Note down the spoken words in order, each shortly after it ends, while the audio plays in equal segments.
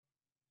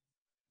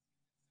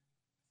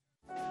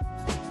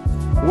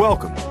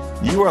Welcome.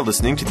 You are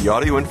listening to the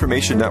Audio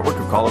Information Network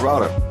of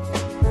Colorado.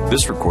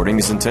 This recording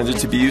is intended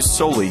to be used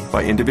solely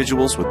by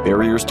individuals with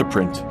barriers to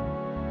print.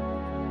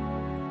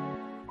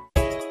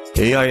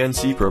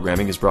 AINC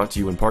programming is brought to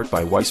you in part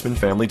by Weissman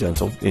Family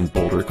Dental in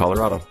Boulder,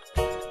 Colorado.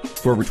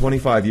 For over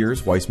 25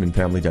 years, Weissman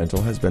Family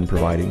Dental has been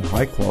providing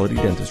high-quality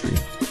dentistry.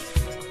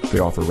 They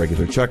offer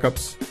regular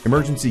checkups,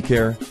 emergency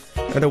care,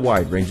 and a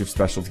wide range of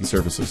specialty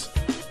services.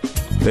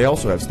 They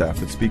also have staff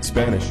that speak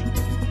Spanish.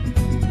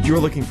 If you are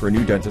looking for a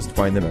new dentist,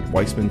 find them at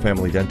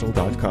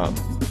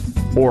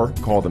weissmanfamilydental.com or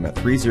call them at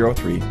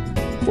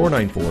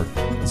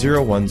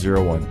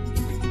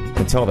 303-494-0101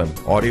 and tell them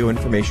Audio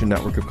Information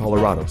Network of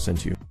Colorado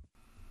sent you.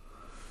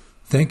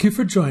 Thank you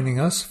for joining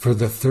us for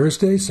the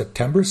Thursday,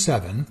 September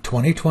 7,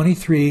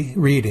 2023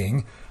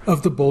 reading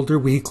of the Boulder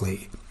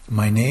Weekly.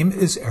 My name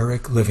is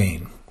Eric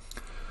Levine.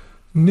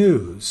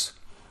 News.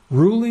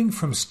 Ruling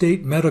from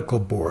State Medical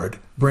Board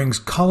brings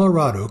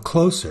Colorado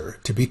closer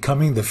to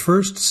becoming the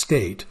first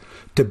state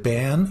to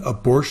ban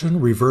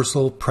abortion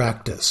reversal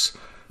practice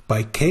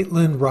by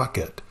Caitlin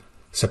Rocket,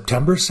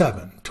 September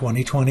 7,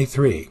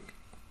 2023.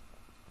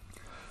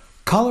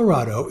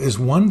 Colorado is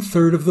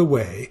 1/3 of the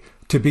way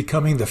to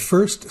becoming the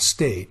first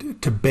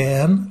state to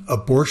ban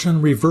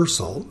abortion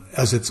reversal,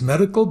 as its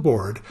medical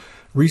board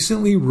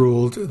recently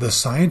ruled the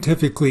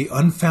scientifically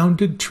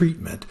unfounded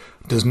treatment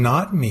does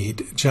not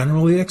meet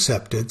generally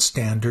accepted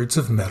standards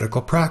of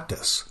medical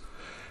practice.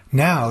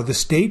 Now, the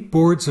state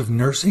boards of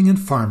nursing and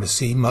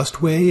pharmacy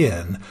must weigh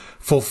in,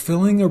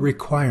 fulfilling a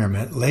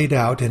requirement laid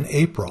out in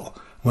April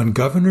when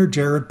Governor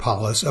Jared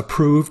Polis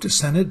approved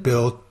Senate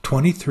Bill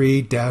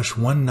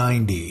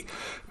 23-190,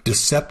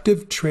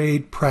 Deceptive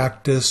Trade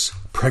Practice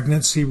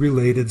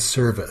Pregnancy-Related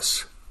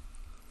Service.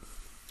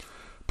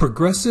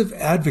 Progressive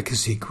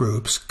advocacy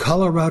groups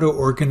Colorado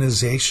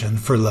Organization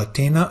for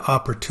Latina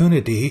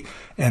Opportunity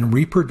and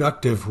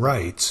Reproductive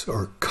Rights,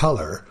 or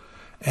COLOR,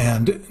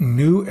 and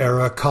New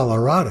Era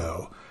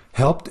Colorado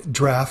helped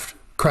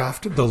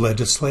craft the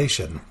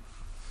legislation.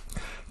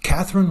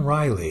 Catherine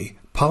Riley,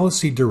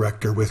 policy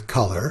director with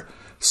COLOR,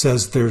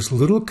 says there's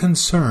little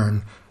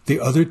concern the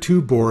other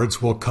two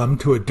boards will come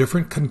to a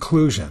different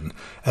conclusion,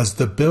 as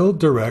the bill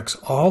directs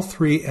all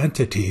three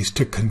entities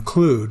to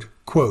conclude,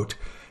 quote,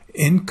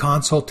 in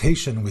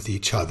consultation with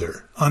each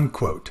other,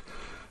 unquote.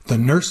 The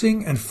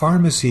nursing and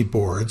pharmacy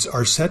boards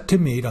are set to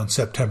meet on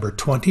September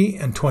 20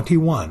 and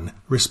 21,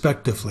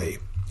 respectively.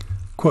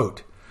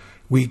 Quote,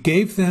 we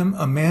gave them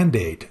a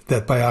mandate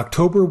that by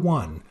October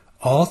 1,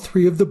 all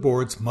three of the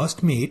boards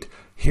must meet,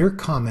 hear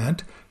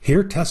comment,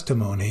 hear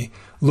testimony,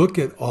 look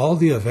at all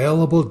the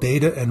available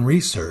data and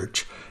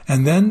research,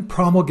 and then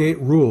promulgate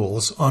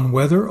rules on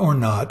whether or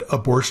not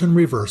abortion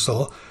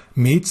reversal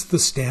meets the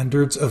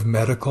standards of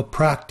medical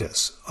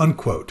practice,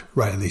 unquote,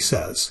 Riley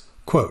says.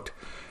 Quote,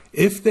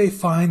 if they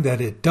find that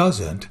it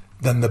doesn't,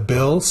 then the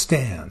bill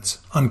stands,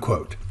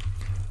 unquote.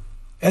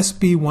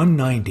 SB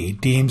 190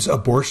 deems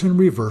abortion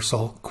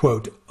reversal,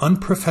 quote,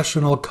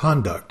 unprofessional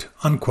conduct,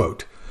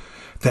 unquote,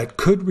 that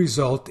could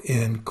result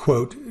in,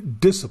 quote,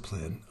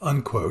 discipline,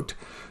 unquote,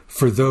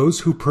 for those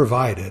who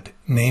provide it,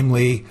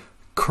 namely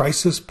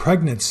crisis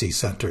pregnancy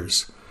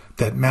centers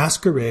that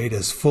masquerade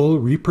as full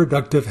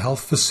reproductive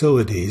health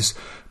facilities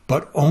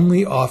but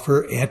only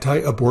offer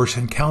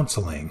anti-abortion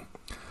counseling.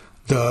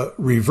 The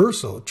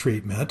reversal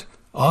treatment,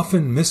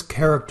 often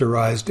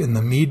mischaracterized in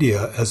the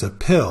media as a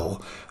pill,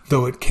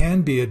 though it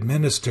can be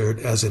administered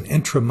as an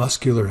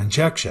intramuscular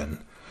injection,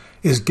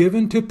 is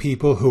given to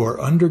people who are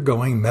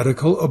undergoing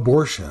medical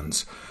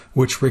abortions,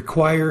 which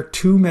require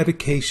two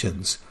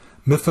medications,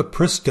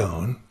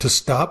 mifepristone to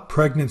stop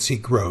pregnancy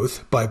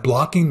growth by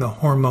blocking the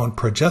hormone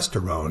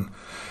progesterone,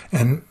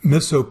 and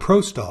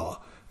misoprostol,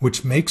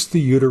 which makes the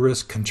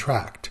uterus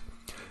contract.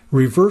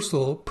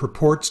 Reversal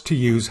purports to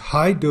use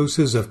high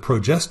doses of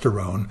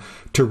progesterone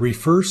to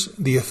reverse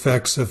the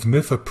effects of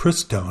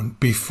mifepristone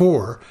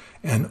before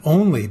and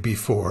only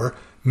before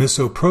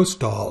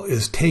misoprostol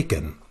is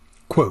taken.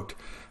 Quote,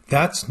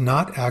 that's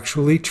not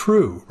actually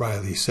true,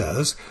 Riley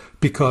says,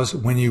 because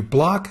when you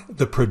block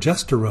the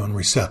progesterone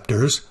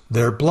receptors,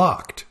 they're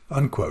blocked,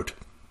 unquote.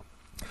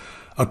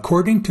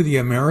 According to the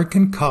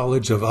American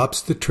College of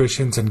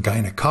Obstetricians and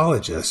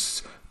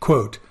Gynecologists,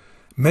 quote,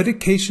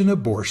 medication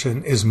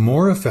abortion is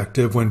more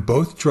effective when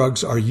both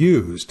drugs are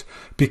used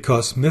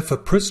because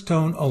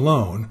mifepristone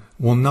alone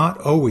will not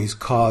always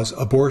cause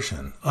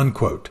abortion,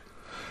 unquote.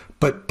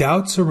 But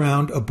doubts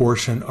around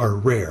abortion are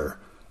rare.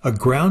 A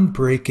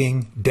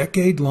groundbreaking,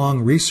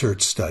 decade-long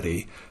research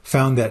study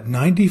found that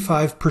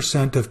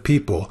 95% of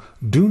people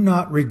do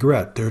not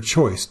regret their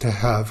choice to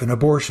have an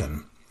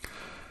abortion.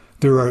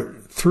 There are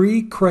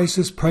 3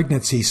 crisis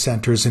pregnancy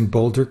centers in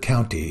Boulder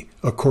County,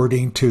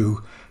 according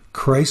to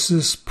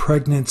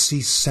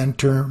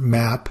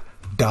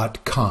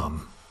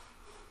crisispregnancycentermap.com.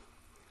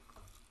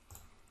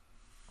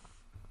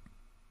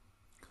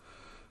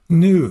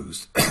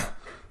 News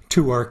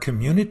to our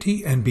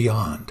community and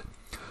beyond.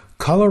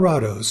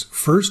 Colorado's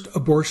first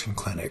abortion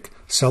clinic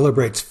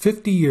celebrates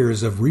 50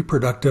 years of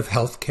reproductive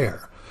health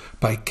care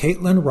by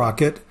Caitlin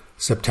Rocket,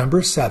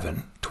 September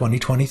 7,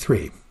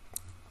 2023.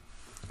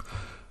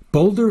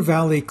 Boulder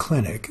Valley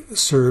Clinic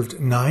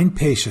served 9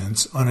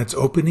 patients on its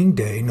opening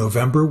day,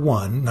 November 1,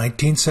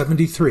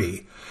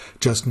 1973,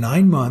 just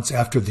 9 months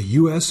after the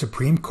U.S.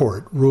 Supreme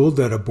Court ruled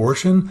that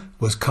abortion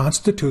was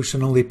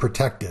constitutionally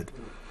protected.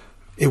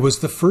 It was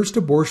the first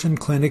abortion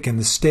clinic in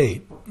the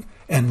state,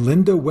 and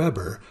Linda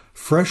Weber,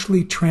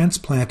 freshly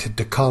transplanted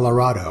to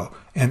Colorado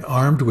and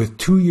armed with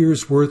 2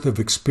 years' worth of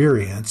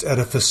experience at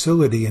a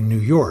facility in New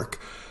York,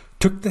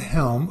 took the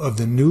helm of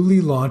the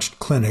newly launched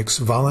clinic's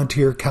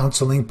volunteer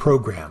counseling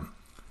program.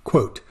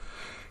 Quote,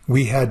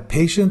 "We had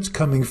patients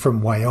coming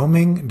from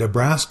Wyoming,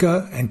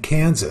 Nebraska, and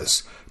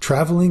Kansas,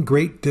 traveling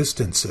great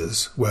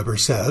distances," Weber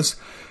says.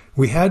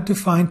 "We had to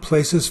find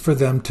places for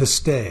them to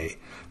stay.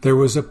 There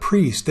was a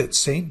priest at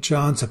St.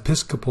 John's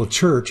Episcopal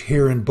Church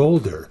here in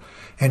Boulder,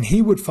 and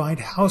he would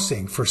find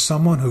housing for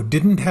someone who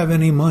didn't have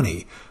any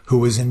money, who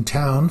was in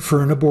town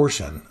for an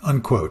abortion,"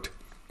 unquote.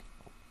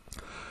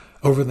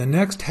 Over the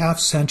next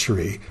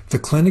half-century, the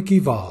clinic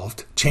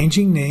evolved,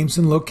 changing names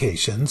and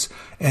locations,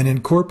 and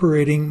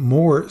incorporating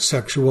more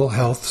sexual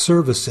health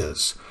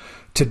services.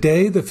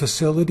 Today, the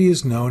facility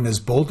is known as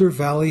Boulder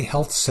Valley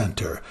Health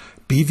Center,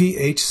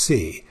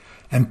 BVHC,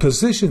 and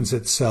positions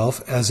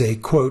itself as a,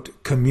 quote,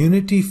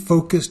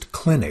 community-focused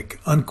clinic,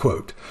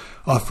 unquote,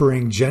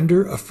 offering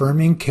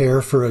gender-affirming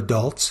care for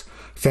adults,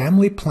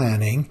 family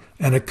planning,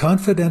 and a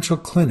confidential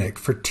clinic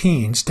for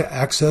teens to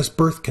access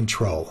birth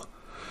control.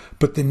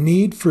 But the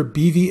need for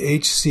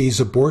BVHC's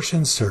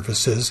abortion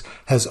services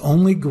has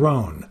only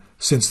grown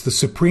since the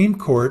Supreme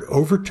Court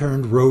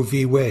overturned Roe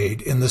v.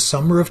 Wade in the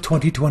summer of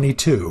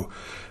 2022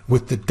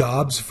 with the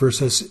Dobbs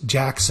versus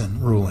Jackson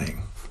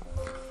ruling.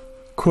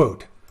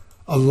 Quote,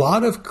 "A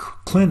lot of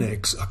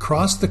clinics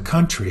across the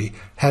country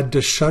had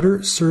to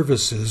shutter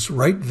services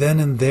right then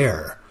and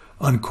there,"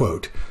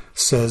 unquote,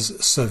 says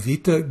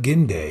Savita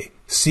Ginde,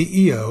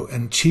 CEO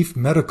and Chief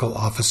Medical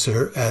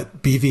Officer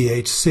at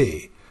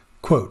BVHC.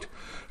 Quote,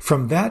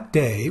 "From that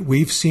day,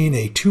 we've seen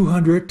a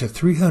 200 to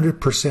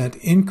 300%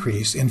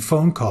 increase in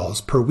phone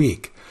calls per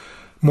week.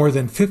 More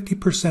than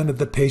 50% of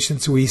the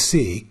patients we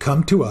see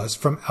come to us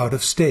from out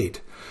of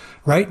state.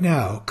 Right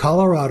now,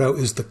 Colorado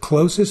is the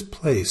closest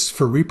place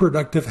for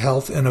reproductive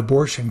health and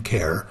abortion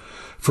care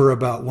for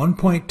about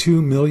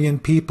 1.2 million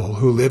people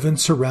who live in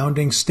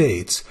surrounding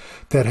states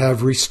that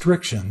have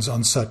restrictions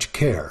on such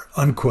care,"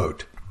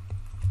 unquote.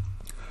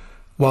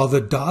 While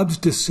the Dobbs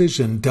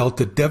decision dealt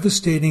a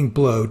devastating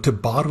blow to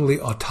bodily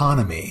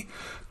autonomy,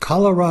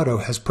 Colorado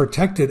has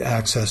protected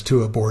access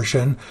to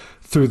abortion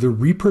through the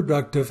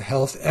Reproductive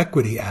Health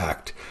Equity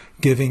Act,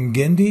 giving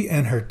Ginde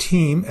and her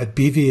team at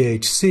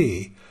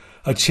BVHC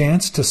a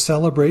chance to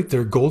celebrate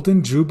their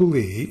Golden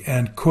Jubilee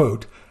and,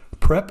 quote,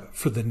 prep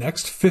for the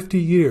next 50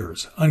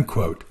 years,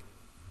 unquote.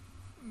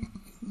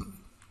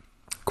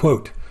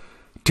 Quote,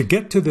 "To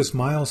get to this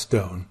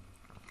milestone,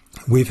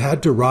 we've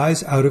had to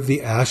rise out of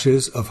the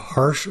ashes of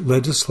harsh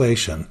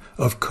legislation,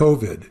 of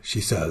COVID,"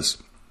 she says.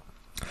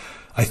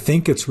 "I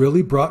think it's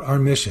really brought our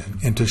mission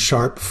into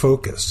sharp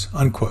focus,"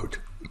 unquote.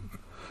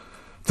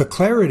 The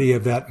clarity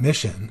of that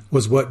mission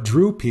was what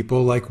drew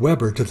people like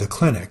Weber to the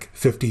clinic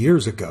 50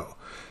 years ago.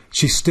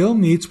 She still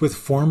meets with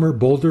former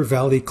Boulder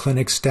Valley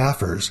Clinic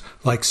staffers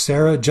like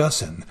Sarah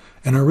Jussin,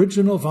 an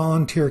original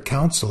volunteer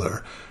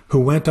counselor who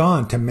went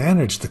on to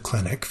manage the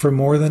clinic for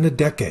more than a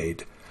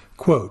decade.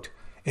 Quote,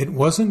 "It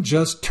wasn't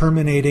just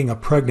terminating a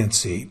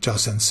pregnancy,"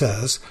 Jussin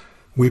says.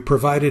 "We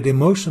provided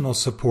emotional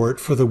support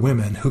for the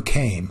women who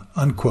came,"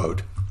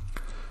 unquote.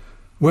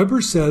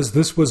 Weber says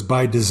this was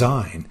by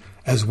design,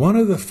 as one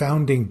of the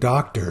founding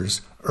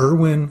doctors,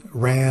 Erwin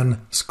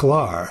Ran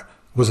Sklar,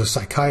 was a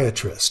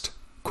psychiatrist.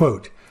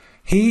 Quote,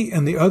 "He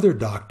and the other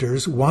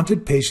doctors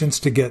wanted patients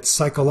to get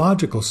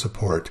psychological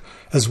support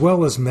as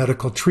well as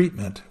medical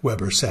treatment,"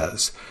 Weber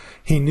says.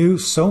 "He knew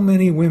so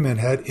many women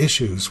had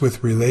issues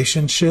with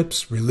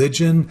relationships,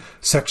 religion,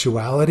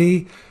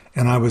 sexuality,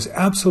 and I was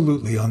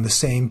absolutely on the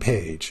same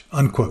page,"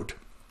 unquote.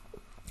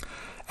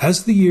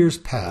 As the years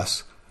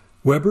pass,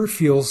 Weber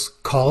feels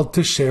called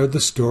to share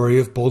the story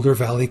of Boulder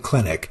Valley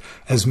Clinic,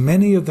 as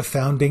many of the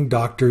founding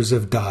doctors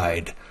have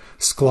died.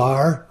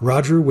 Sklar,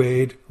 Roger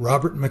Wade,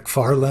 Robert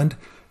McFarland,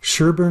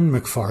 Sherburne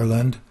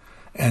McFarland,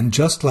 and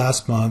just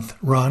last month,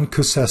 Ron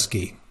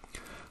Kuseski.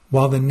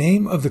 While the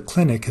name of the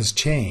clinic has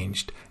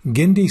changed,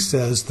 Ginde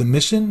says the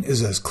mission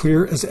is as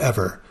clear as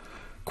ever.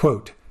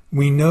 Quote,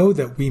 "We know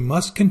that we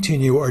must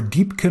continue our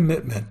deep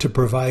commitment to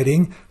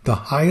providing the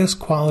highest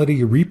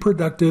quality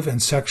reproductive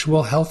and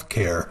sexual health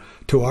care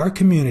to our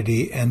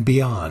community and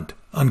beyond,"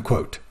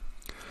 unquote.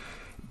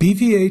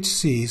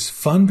 BVHC's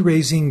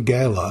fundraising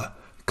gala,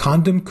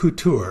 Condom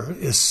Couture,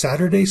 is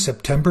Saturday,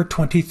 September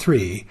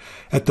 23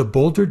 at the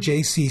Boulder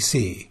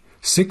JCC,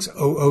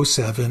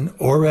 6007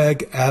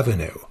 Oreg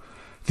Avenue.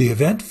 The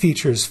event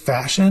features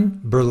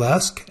fashion,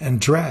 burlesque, and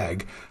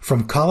drag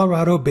from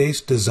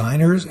Colorado-based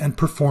designers and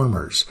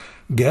performers.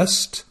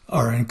 Guests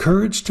are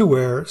encouraged to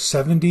wear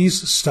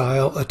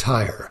 70s-style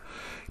attire.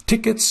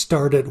 Tickets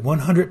start at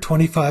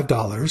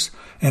 $125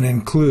 and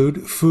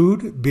include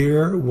food,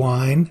 beer,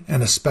 wine,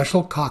 and a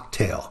special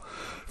cocktail.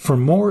 For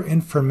more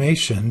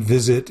information,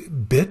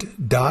 visit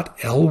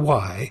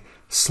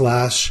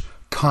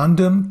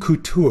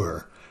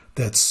bit.ly/condomcouture.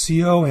 That's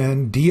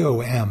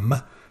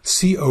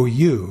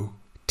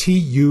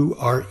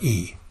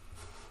CONDOMCOUTURE.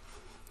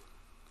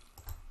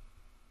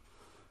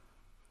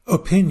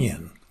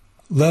 Opinion.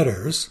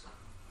 Letters,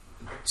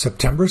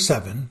 September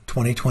 7,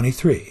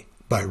 2023,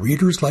 by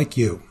readers like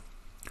you.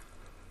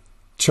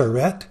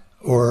 Charrette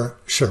or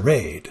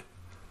charade.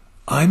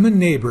 I'm a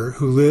neighbor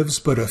who lives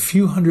but a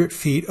few hundred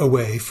feet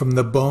away from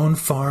the Bone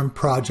Farm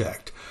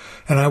project,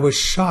 and I was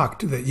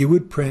shocked that you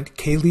would print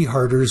Kaylee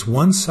Harder's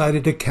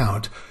one-sided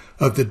account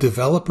of the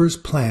developer's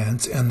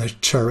plans and the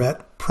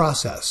charrette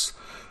process.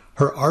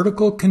 Her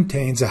article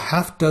contains a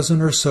half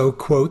dozen or so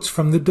quotes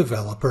from the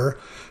developer,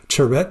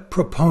 charrette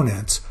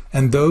proponents,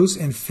 and those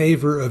in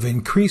favor of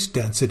increased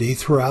density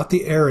throughout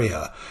the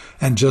area,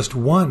 and just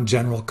one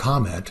general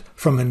comment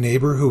from a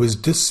neighbor who is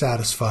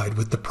dissatisfied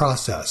with the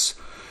process.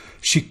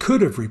 She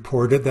could have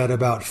reported that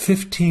about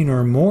 15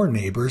 or more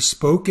neighbors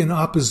spoke in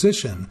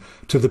opposition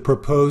to the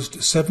proposed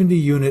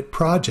 70-unit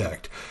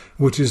project,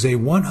 which is a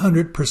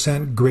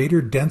 100%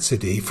 greater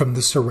density from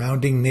the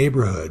surrounding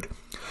neighborhood.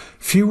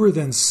 Fewer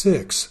than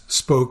 6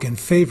 spoke in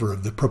favor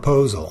of the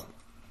proposal.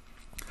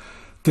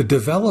 The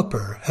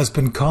developer has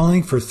been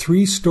calling for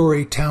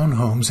 3-story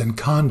townhomes and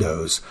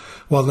condos,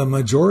 while the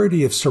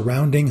majority of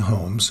surrounding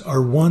homes are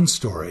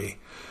 1-story.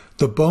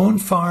 The Bone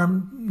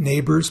Farm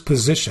neighbor's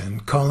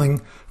position,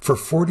 calling for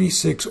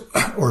 46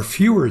 or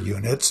fewer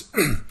units,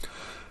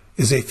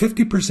 is a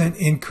 50%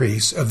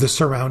 increase of the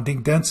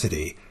surrounding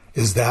density.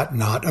 Is that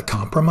not a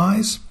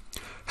compromise?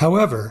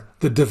 However,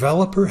 the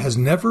developer has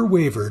never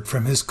wavered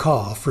from his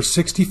call for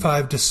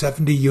 65 to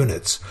 70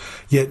 units,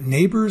 yet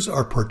neighbors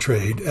are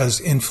portrayed as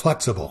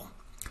inflexible.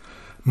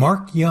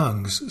 Mark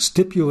Young's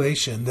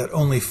stipulation that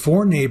only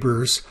 4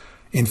 neighbors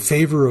in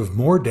favor of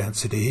more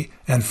density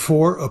and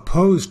 4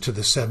 opposed to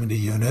the 70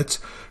 units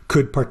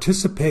could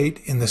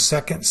participate in the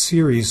second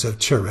series of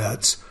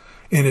charrettes,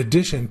 in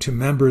addition to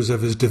members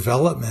of his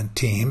development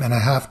team and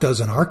a half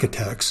dozen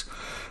architects,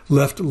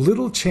 left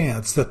little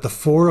chance that the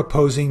 4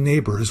 opposing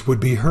neighbors would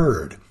be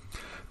heard.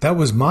 That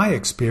was my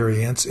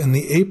experience in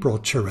the April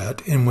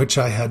charrette in which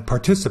I had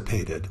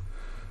participated.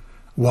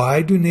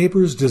 Why do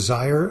neighbors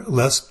desire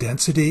less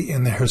density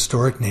in their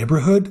historic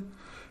neighborhood?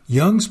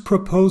 Young's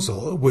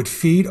proposal would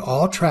feed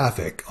all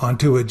traffic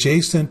onto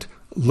adjacent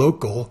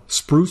local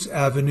Spruce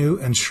Avenue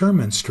and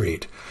Sherman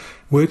Street,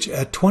 which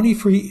at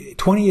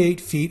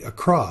 28 feet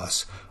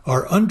across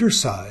are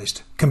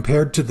undersized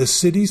compared to the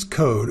city's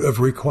code of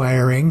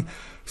requiring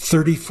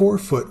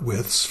 34-foot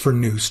widths for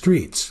new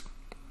streets.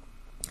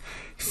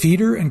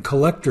 Feeder and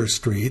collector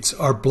streets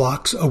are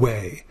blocks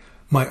away.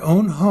 My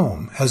own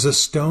home has a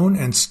stone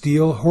and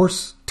steel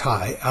horse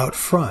tie out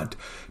front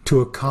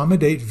to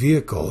accommodate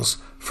vehicles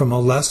from a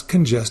less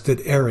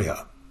congested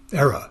era.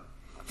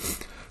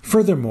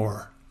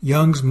 Furthermore,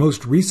 Young's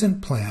most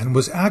recent plan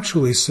was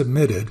actually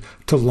submitted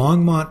to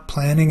Longmont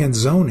Planning and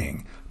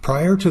Zoning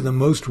prior to the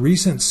most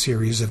recent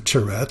series of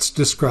charrettes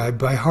described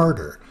by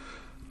Harder.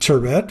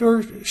 Charrette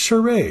or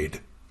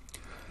charade?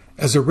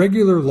 As a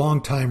regular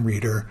longtime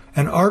reader,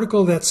 an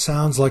article that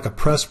sounds like a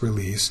press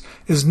release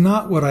is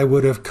not what I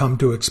would have come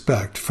to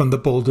expect from the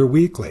Boulder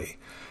Weekly.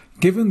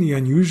 Given the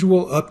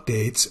unusual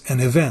updates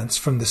and events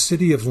from the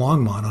city of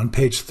Longmont on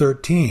page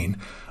 13,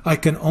 I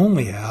can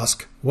only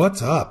ask,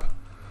 what's up?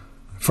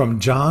 From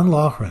John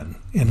Loughran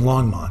in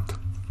Longmont.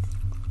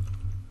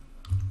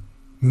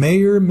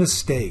 Mayor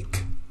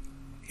Mistake.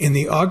 In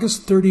the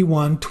August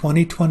 31,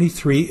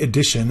 2023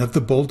 edition of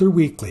the Boulder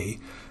Weekly,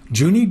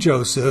 Junie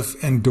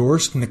Joseph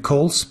endorsed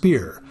Nicole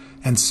Spear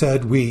and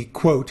said we,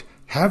 quote,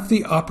 have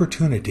the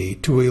opportunity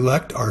to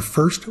elect our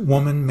first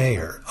woman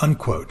mayor,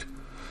 unquote.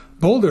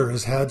 Boulder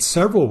has had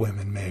several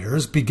women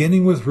mayors,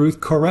 beginning with Ruth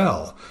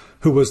Correll,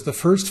 who was the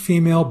first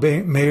female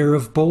mayor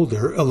of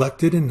Boulder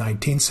elected in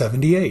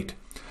 1978.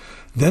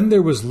 Then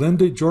there was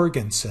Linda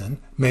Jorgensen,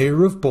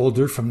 mayor of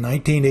Boulder from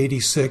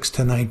 1986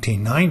 to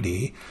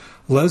 1990,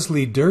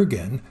 Leslie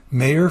Durgan,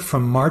 mayor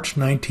from March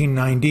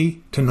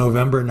 1990 to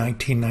November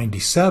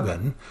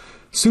 1997,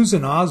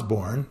 Susan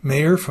Osborne,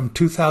 mayor from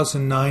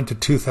 2009 to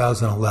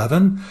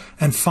 2011,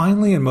 and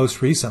finally and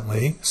most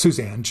recently,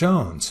 Suzanne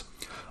Jones.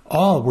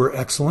 All were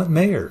excellent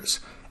mayors,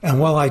 and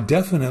while I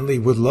definitely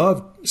would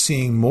love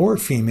seeing more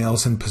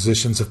females in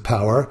positions of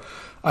power,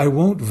 I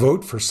won't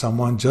vote for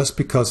someone just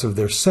because of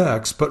their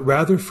sex, but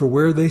rather for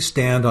where they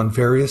stand on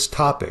various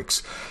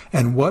topics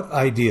and what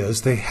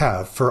ideas they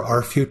have for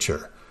our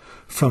future.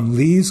 From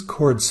Lise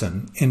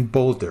Cordson in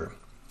Boulder.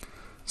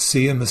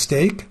 See a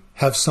mistake?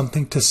 Have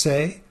something to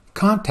say?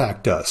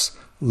 Contact us.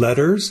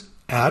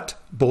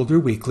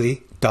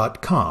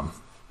 letters@boulderweekly.com.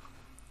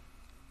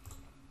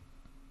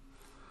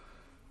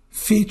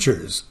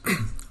 Features.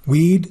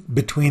 Weed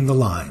between the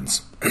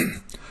lines.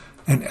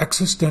 An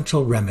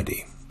existential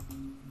remedy.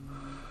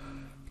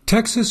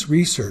 Texas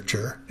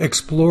researcher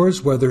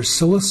explores whether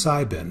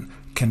psilocybin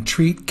can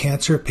treat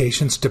cancer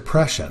patients'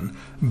 depression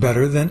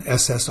better than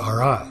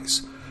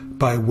SSRIs.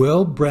 By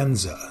Will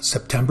Brenza,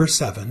 September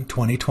 7,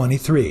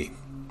 2023.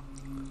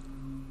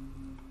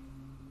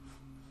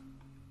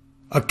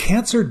 A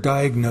cancer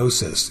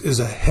diagnosis is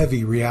a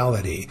heavy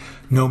reality,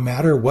 no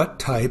matter what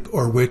type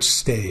or which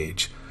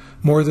stage.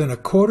 More than a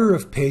quarter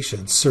of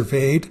patients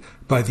surveyed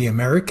by the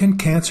American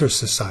Cancer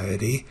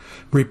Society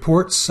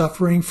report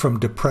suffering from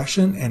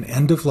depression and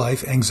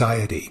end-of-life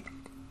anxiety.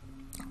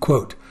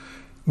 Quote,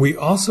 "We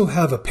also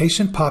have a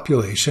patient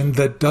population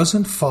that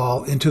doesn't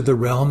fall into the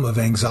realm of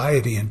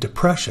anxiety and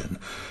depression,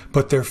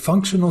 but their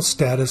functional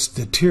status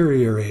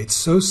deteriorates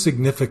so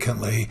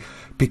significantly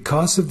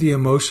because of the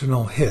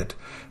emotional hit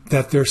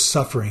that they're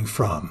suffering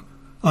from,"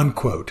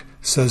 unquote,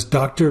 says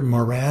Dr.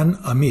 Moran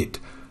Amit,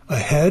 a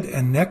head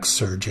and neck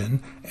surgeon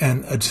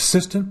and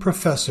assistant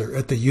professor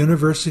at the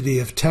University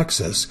of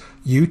Texas,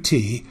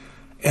 UT,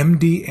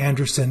 MD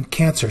Anderson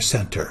Cancer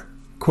Center.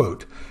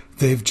 Quote,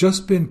 "They've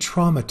just been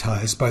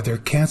traumatized by their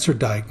cancer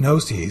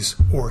diagnoses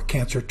or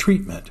cancer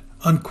treatment,"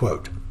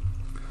 unquote.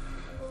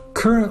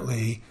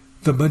 Currently,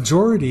 the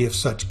majority of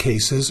such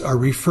cases are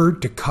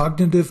referred to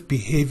cognitive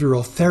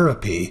behavioral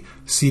therapy,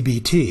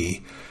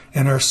 CBT,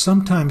 and are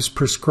sometimes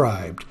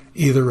prescribed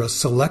either a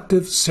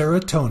selective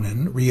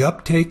serotonin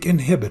reuptake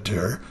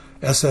inhibitor,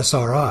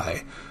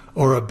 SSRI,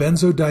 or a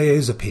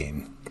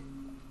benzodiazepine.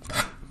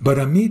 But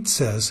Amit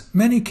says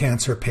many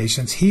cancer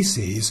patients he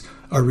sees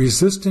are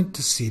resistant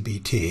to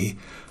CBT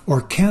or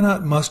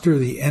cannot muster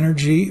the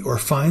energy or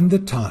find the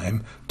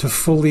time to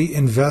fully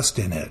invest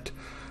in it.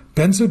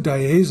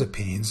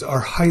 Benzodiazepines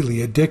are highly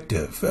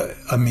addictive,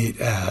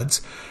 Amit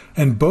adds,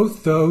 and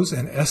both those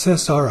and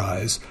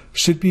SSRIs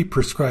should be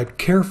prescribed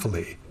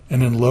carefully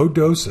and in low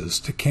doses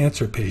to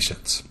cancer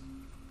patients.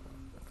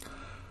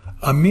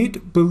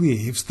 Amit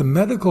believes the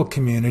medical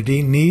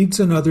community needs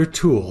another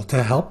tool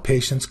to help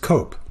patients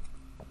cope.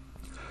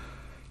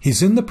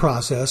 He's in the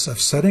process of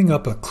setting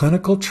up a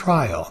clinical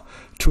trial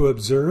to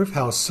observe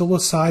how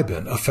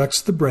psilocybin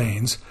affects the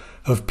brains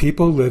of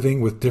people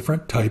living with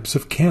different types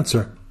of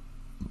cancer.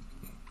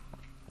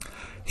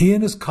 He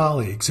and his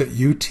colleagues at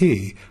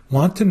UT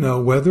want to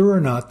know whether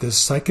or not this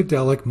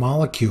psychedelic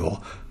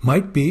molecule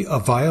might be a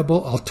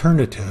viable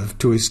alternative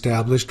to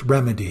established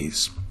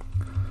remedies.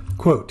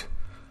 Quote,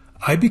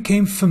 "I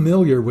became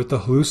familiar with the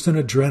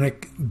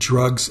hallucinogenic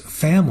drugs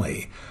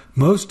family,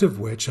 most of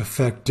which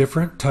affect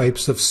different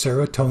types of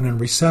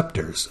serotonin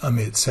receptors,"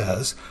 Amit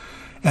says,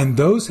 "and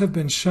those have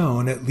been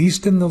shown, at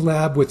least in the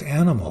lab with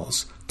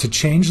animals, to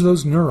change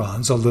those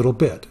neurons a little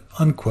bit,"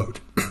 unquote.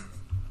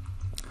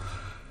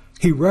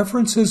 He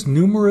references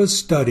numerous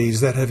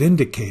studies that have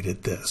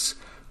indicated this.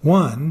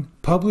 One,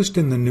 published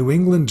in the New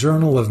England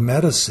Journal of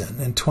Medicine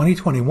in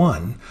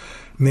 2021,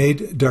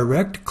 made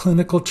direct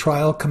clinical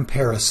trial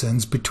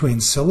comparisons between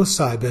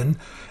psilocybin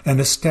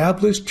and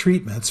established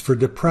treatments for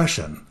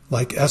depression,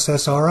 like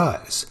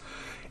SSRIs.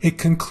 It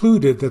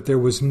concluded that there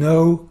was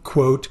no,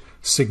 quote,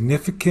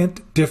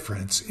 "significant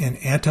difference in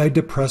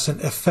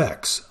antidepressant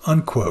effects,"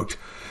 unquote,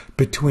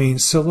 between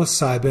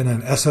psilocybin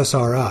and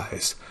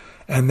SSRIs,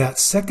 and that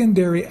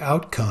secondary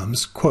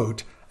outcomes,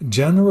 quote,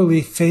 "generally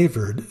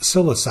favored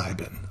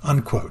psilocybin,"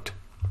 unquote.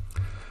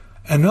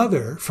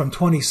 Another, from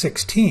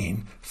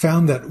 2016,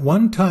 found that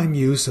one-time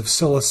use of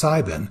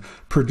psilocybin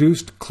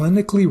produced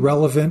clinically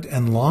relevant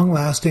and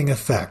long-lasting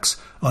effects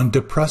on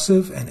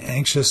depressive and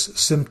anxious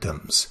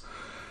symptoms.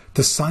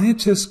 The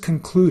scientists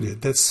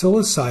concluded that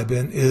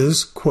psilocybin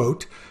is,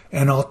 quote,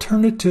 "an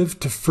alternative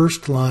to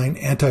first-line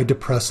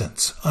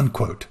antidepressants,"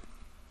 unquote.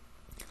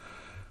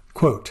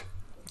 Quote,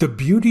 "The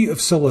beauty of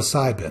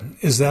psilocybin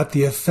is that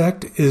the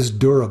effect is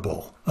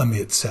durable,"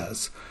 Amit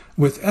says.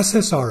 "With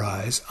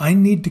SSRIs, I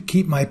need to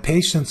keep my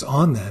patients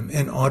on them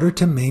in order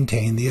to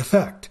maintain the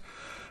effect.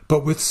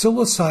 But with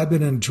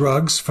psilocybin and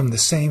drugs from the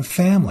same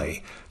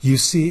family, you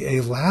see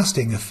a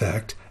lasting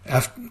effect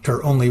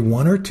after only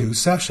 1 or 2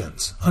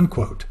 sessions,"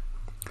 unquote.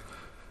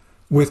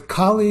 With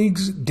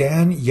colleagues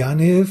Dan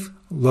Yaniv,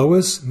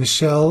 Lois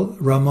Michelle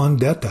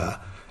Ramondetta,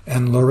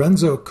 and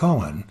Lorenzo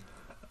Cohen,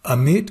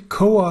 Amit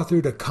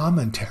co-authored a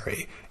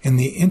commentary in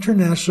the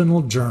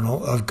International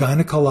Journal of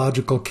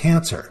Gynecological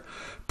Cancer,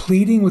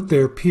 pleading with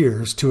their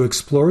peers to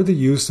explore the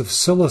use of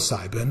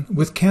psilocybin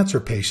with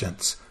cancer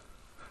patients.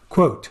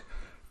 Quote,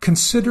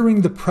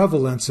 "Considering the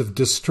prevalence of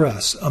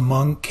distress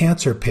among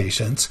cancer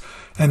patients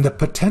and the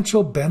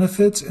potential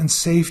benefits and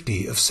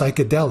safety of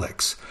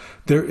psychedelics,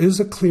 there is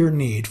a clear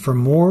need for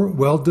more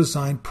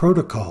well-designed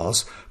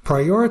protocols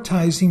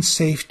prioritizing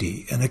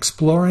safety and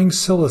exploring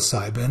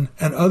psilocybin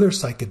and other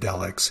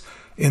psychedelics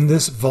in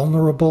this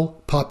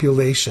vulnerable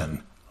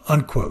population,"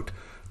 unquote,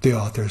 the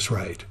authors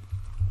write.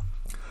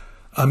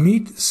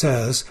 Amit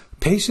says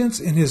patients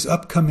in his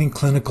upcoming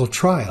clinical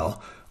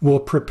trial will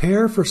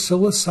prepare for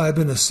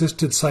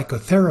psilocybin-assisted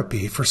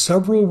psychotherapy for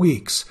several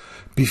weeks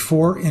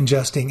before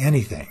ingesting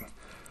anything.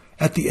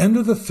 At the end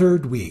of the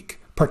 3rd week,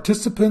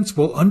 participants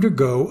will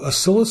undergo a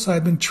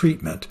psilocybin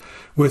treatment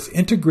with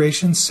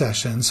integration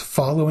sessions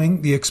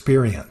following the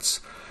experience.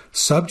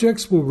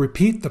 Subjects will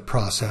repeat the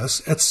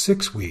process at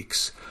 6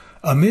 weeks.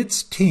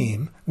 Amit's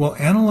team will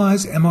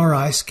analyze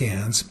MRI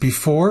scans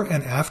before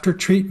and after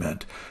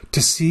treatment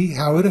to see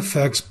how it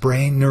affects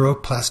brain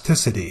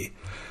neuroplasticity.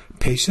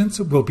 Patients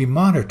will be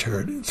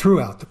monitored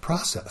throughout the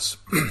process.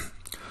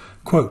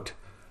 Quote,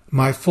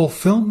 "My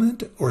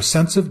fulfillment or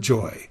sense of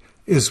joy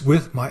is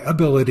with my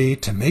ability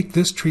to make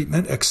this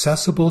treatment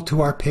accessible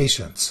to our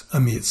patients,"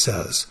 Amit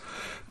says.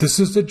 "This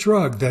is a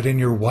drug that in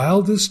your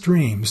wildest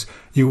dreams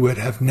you would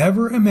have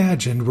never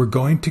imagined we're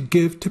going to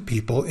give to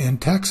people in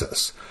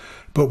Texas.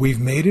 But we've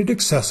made it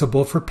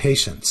accessible for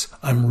patients.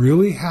 I'm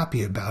really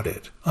happy about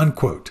it."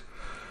 Unquote.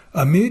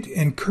 Amit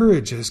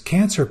encourages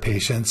cancer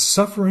patients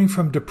suffering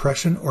from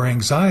depression or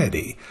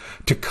anxiety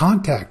to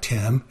contact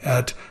him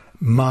at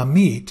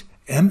Mamit,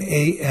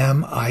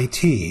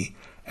 M-A-M-I-T,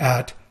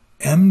 at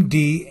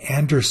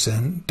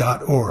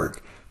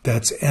mdanderson.org.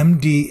 That's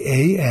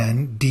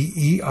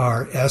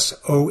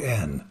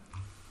MDANDERSON.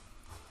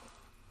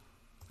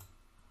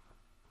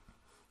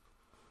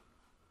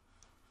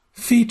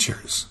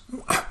 Features.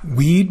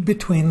 Weed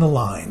between the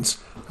lines.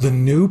 The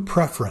new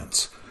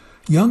preference.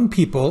 Young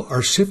people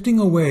are shifting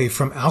away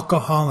from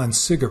alcohol and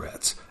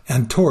cigarettes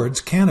and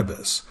towards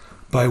cannabis.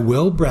 By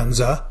Will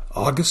Brenza,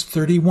 August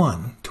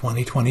 31,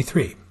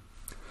 2023.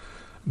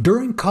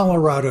 During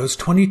Colorado's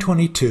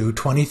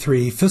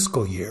 2022-23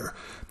 fiscal year,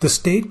 the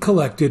state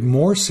collected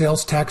more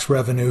sales tax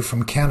revenue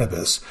from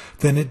cannabis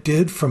than it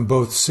did from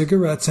both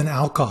cigarettes and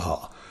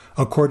alcohol,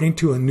 according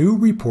to a new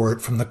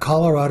report from the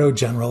Colorado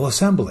General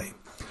Assembly.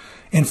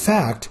 In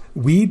fact,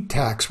 weed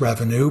tax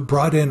revenue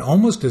brought in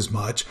almost as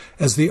much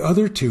as the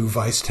other two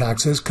vice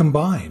taxes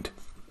combined.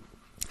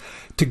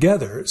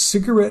 Together,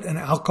 cigarette and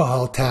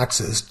alcohol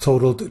taxes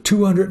totaled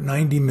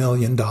 $290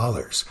 million,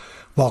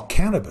 while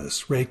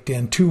cannabis raked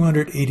in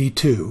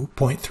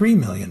 $282.3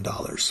 million.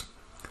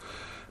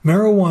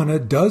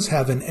 Marijuana does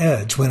have an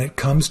edge when it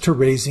comes to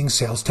raising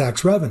sales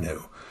tax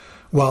revenue.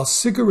 While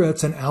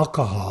cigarettes and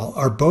alcohol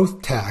are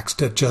both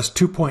taxed at just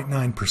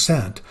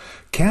 2.9%,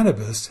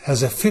 cannabis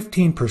has a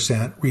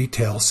 15%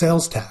 retail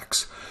sales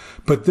tax.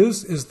 But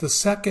this is the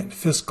second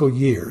fiscal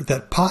year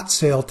that pot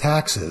sale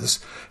taxes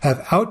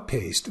have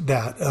outpaced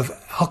that of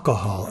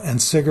alcohol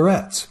and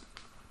cigarettes.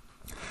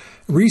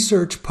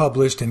 Research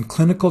published in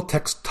Clinical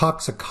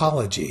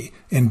Toxicology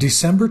in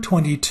December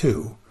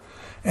 22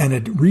 and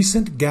a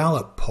recent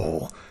Gallup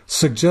poll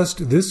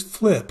suggest this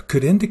flip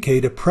could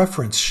indicate a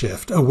preference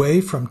shift away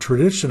from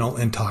traditional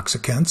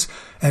intoxicants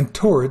and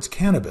towards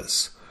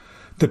cannabis.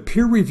 The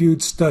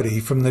peer-reviewed study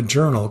from the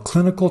journal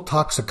Clinical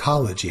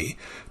Toxicology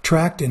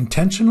tracked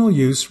intentional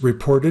use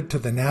reported to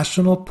the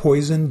National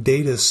Poison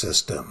Data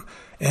System,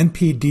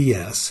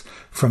 NPDS,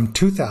 from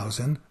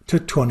 2000 to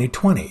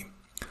 2020.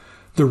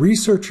 The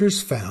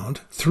researchers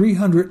found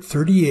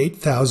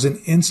 338,000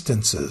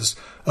 instances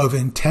of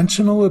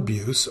intentional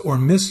abuse or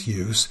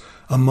misuse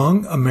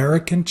among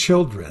American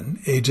children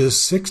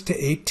ages 6 to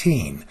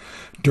 18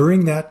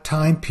 during that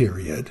time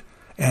period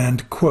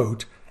and,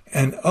 quote,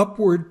 "an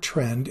upward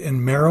trend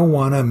in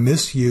marijuana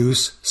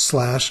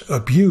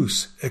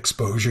misuse/abuse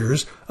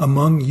exposures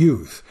among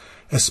youth,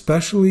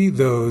 especially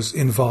those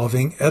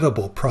involving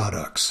edible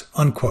products,"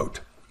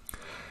 unquote.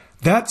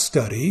 That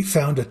study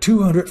found a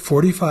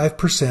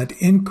 245%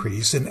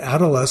 increase in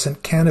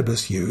adolescent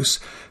cannabis use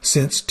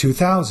since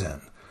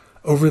 2000.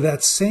 Over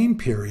that same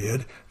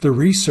period, the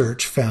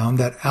research found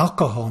that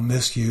alcohol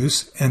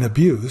misuse and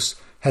abuse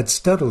had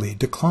steadily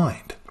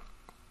declined.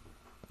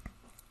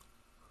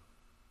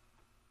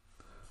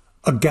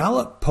 A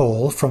Gallup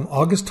poll from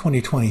August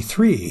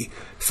 2023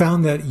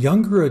 found that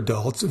younger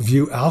adults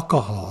view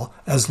alcohol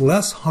as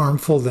less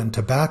harmful than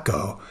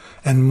tobacco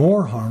and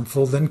more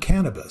harmful than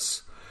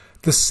cannabis.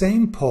 The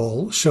same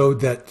poll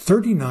showed that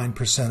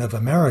 39% of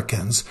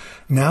Americans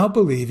now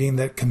believing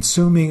that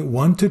consuming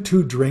 1 to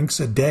 2 drinks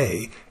a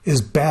day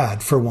is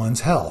bad for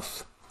one's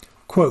health.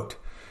 Quote,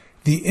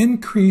 "The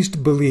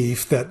increased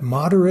belief that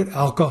moderate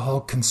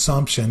alcohol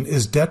consumption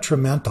is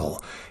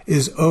detrimental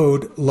is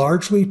owed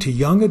largely to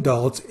young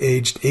adults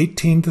aged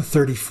 18 to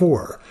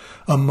 34,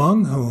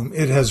 among whom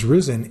it has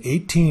risen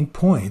 18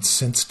 points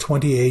since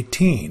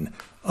 2018,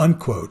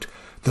 unquote,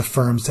 the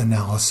firm's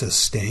analysis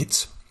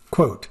states.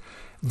 Quote,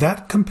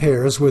 "That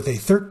compares with a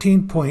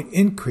 13-point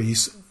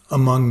increase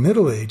among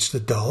middle-aged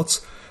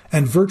adults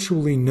and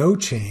virtually no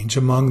change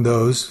among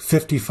those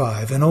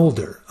 55 and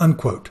older,"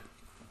 unquote.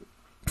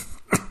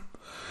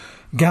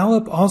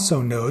 Gallup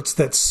also notes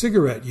that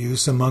cigarette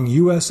use among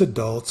U.S.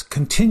 adults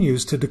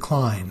continues to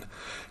decline.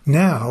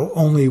 Now,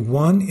 only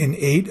 1 in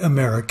 8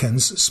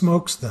 Americans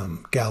smokes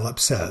them, Gallup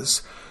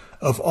says.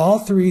 Of all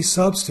 3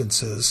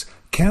 substances,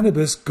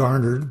 cannabis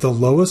garnered the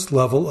lowest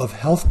level of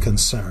health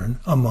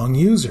concern among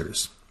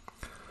users.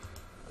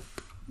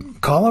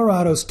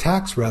 Colorado's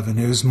tax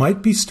revenues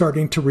might be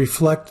starting to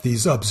reflect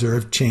these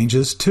observed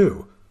changes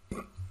too.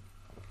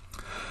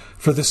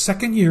 For the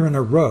second year in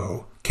a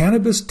row,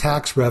 cannabis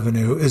tax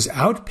revenue is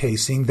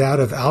outpacing that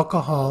of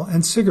alcohol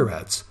and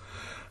cigarettes.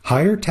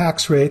 Higher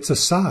tax rates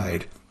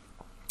aside,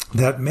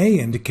 that may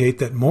indicate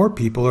that more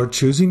people are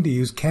choosing to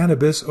use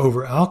cannabis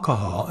over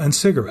alcohol and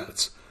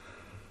cigarettes.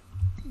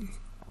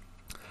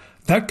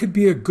 That could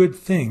be a good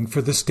thing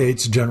for the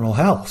state's general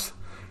health.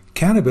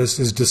 Cannabis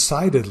is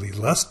decidedly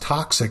less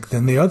toxic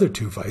than the other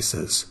 2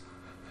 vices.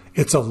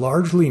 It's a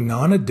largely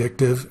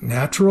non-addictive,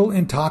 natural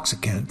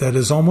intoxicant that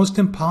is almost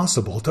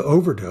impossible to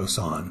overdose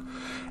on.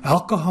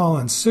 Alcohol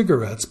and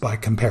cigarettes, by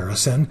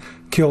comparison,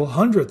 kill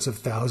hundreds of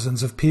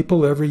thousands of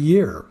people every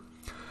year.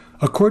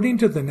 According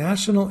to the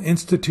National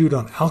Institute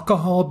on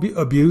Alcohol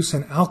Abuse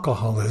and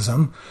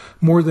Alcoholism,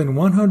 more than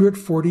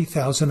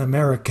 140,000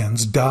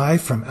 Americans die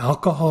from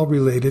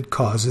alcohol-related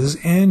causes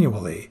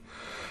annually.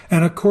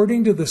 And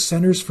according to the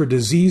Centers for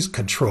Disease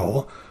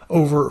Control,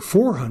 over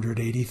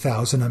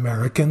 480,000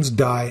 Americans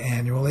die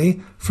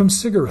annually from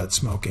cigarette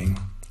smoking.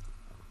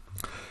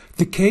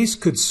 The case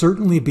could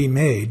certainly be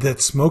made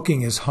that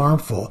smoking is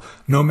harmful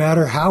no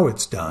matter how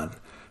it's done.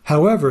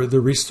 However,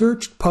 the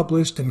research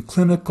published in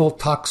Clinical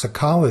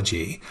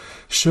Toxicology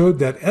showed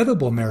that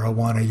edible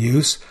marijuana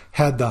use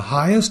had the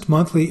highest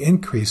monthly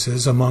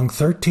increases among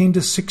 13 to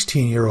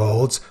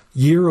 16-year-olds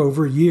year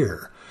over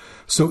year.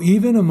 So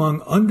even among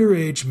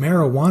underage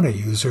marijuana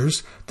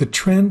users, the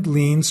trend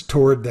leans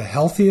toward the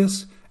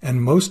healthiest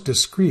and most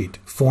discreet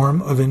form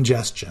of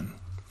ingestion.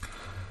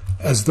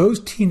 As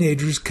those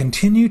teenagers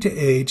continue to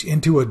age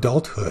into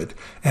adulthood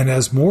and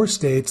as more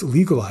states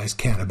legalize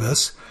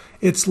cannabis,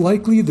 it's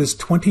likely this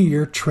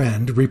 20-year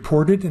trend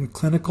reported in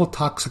Clinical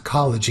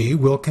Toxicology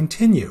will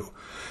continue,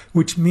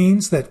 which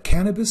means that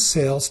cannabis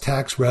sales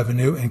tax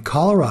revenue in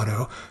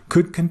Colorado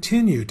could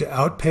continue to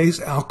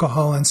outpace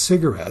alcohol and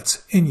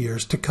cigarettes in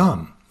years to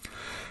come.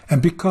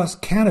 And because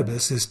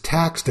cannabis is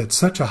taxed at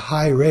such a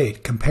high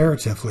rate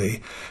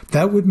comparatively,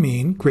 that would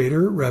mean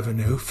greater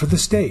revenue for the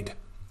state.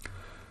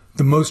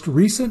 The most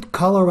recent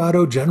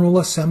Colorado General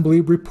Assembly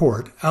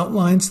report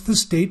outlines the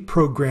state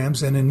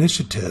programs and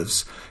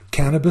initiatives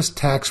cannabis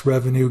tax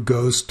revenue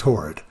goes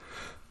toward.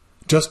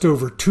 Just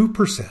over 2%,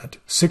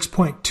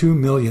 $6.2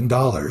 million,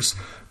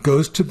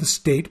 goes to the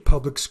state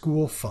public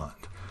school fund.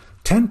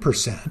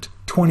 10%,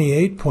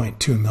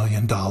 $28.2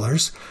 million,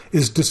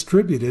 is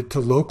distributed to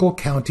local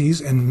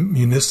counties and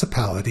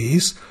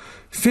municipalities.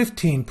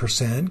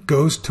 15%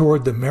 goes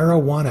toward the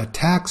Marijuana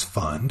Tax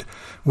Fund,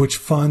 which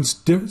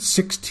funds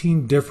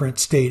 16 different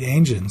state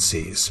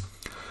agencies.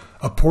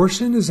 A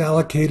portion is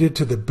allocated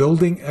to the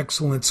Building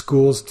Excellent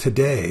Schools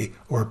Today,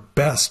 or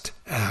BEST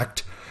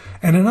Act,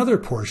 and another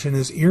portion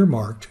is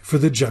earmarked for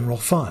the general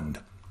fund.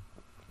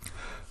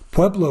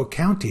 Pueblo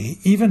County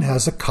even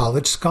has a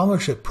college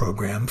scholarship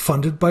program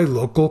funded by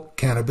local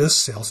cannabis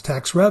sales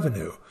tax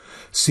revenue.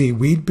 See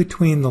Read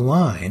Between the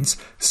Lines,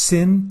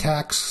 Sin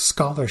Tax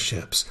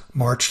Scholarships,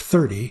 March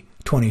 30,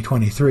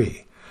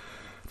 2023.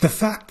 The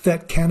fact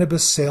that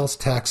cannabis sales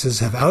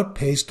taxes have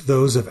outpaced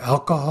those of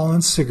alcohol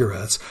and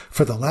cigarettes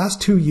for the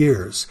last 2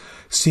 years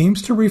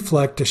seems to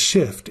reflect a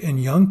shift in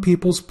young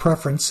people's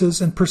preferences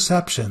and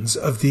perceptions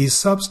of these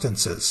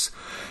substances.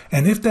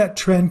 And if that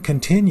trend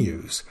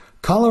continues,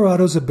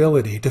 Colorado's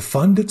ability to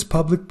fund its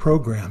public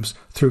programs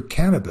through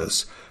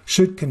cannabis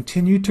should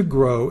continue to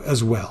grow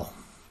as well.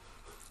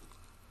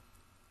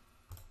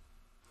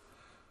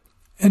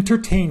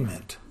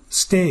 Entertainment,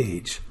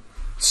 stage,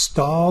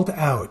 stalled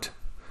out.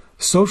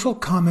 Social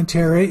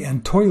commentary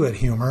and toilet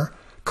humor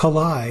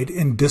collide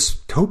in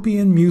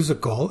dystopian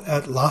musical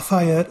at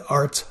Lafayette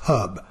Arts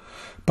Hub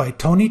by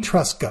Tony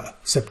Tresca,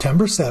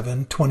 September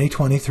 7,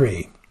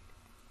 2023.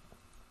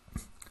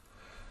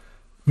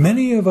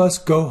 Many of us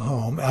go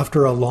home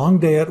after a long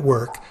day at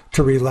work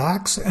to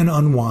relax and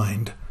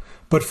unwind,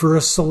 but for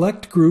a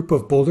select group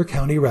of Boulder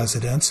County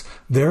residents,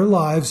 their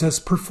lives as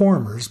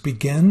performers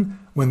begin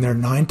when their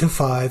 9 to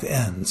 5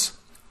 ends.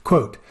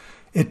 Quote,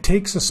 "It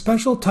takes a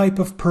special type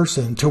of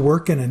person to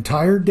work an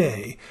entire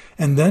day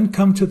and then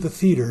come to the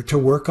theater to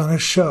work on a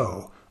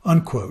show,"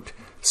 unquote,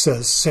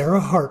 says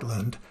Sarah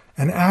Hartland,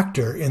 an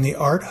actor in the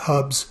Art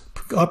Hub's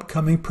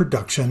upcoming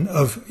production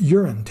of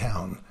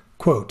Urinetown.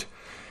 Quote,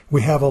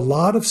 "We have a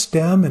lot of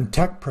STEM and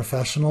tech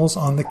professionals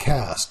on the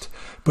cast,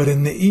 but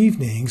in the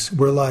evenings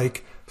we're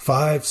like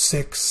 5,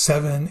 6,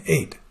 7,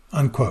 8,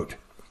 unquote.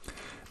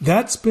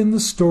 That's been the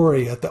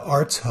story at the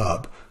Arts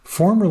Hub,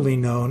 formerly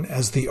known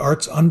as the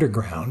Arts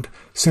Underground,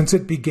 since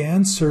it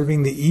began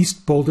serving the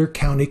East Boulder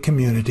County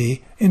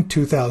community in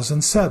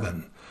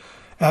 2007.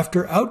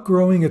 After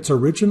outgrowing its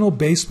original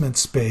basement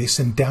space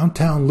in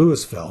downtown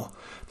Louisville,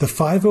 the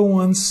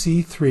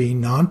 501c3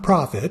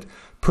 nonprofit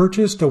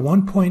purchased a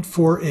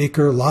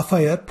 1.4-acre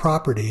Lafayette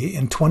property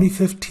in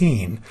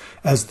 2015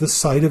 as the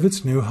site of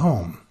its new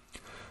home.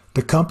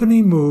 The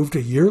company moved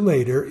a year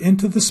later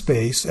into the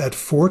space at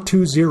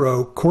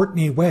 420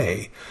 Courtney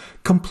Way,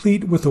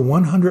 complete with a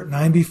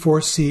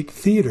 194-seat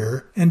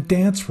theater and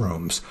dance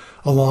rooms,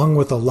 along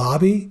with a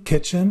lobby,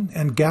 kitchen,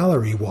 and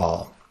gallery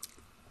wall.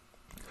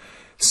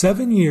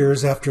 7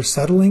 years after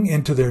settling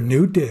into their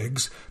new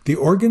digs, the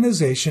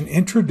organization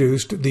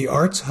introduced the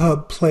Arts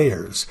Hub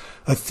Players,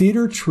 a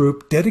theater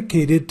troupe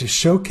dedicated to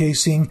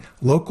showcasing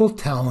local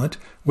talent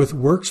with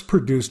works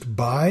produced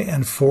by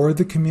and for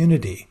the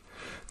community.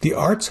 The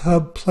Arts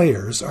Hub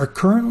Players are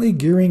currently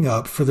gearing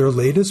up for their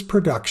latest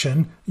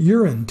production,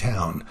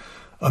 Urinetown,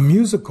 a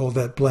musical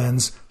that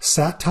blends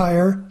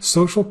satire,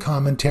 social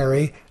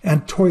commentary,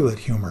 and toilet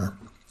humor.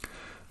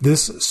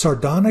 This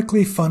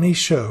sardonically funny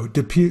show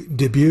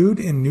debuted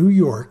in New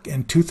York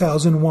in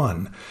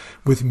 2001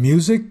 with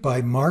music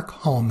by Mark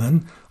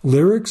Hallman,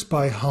 lyrics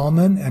by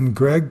Hallman and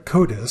Greg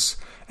Kotis,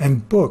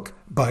 and book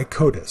by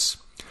Kotis.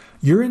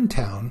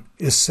 Urinetown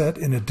is set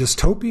in a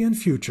dystopian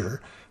future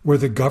where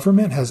the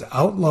government has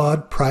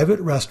outlawed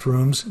private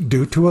restrooms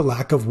due to a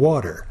lack of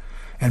water,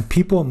 and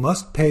people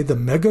must pay the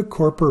mega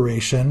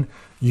corporation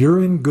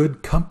Urine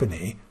Good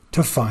Company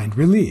to find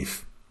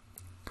relief.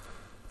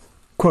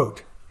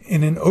 Quote,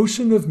 in an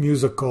ocean of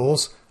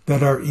musicals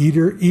that are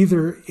either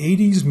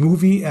 80s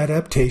movie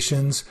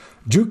adaptations,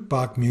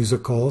 jukebox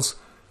musicals,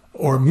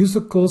 or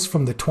musicals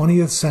from the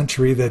 20th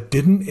century that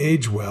didn't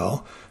age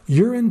well,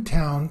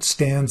 Urinetown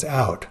stands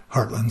out,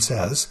 Hartland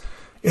says.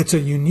 It's a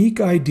unique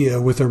idea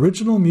with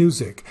original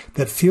music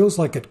that feels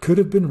like it could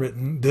have been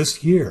written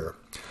this year.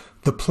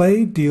 The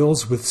play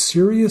deals with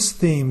serious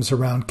themes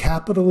around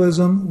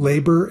capitalism,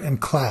 labor,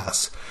 and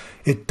class.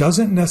 It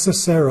doesn't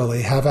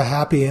necessarily have a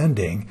happy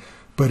ending,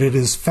 but it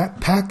is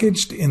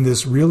packaged in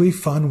this really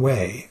fun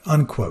way,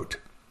 unquote.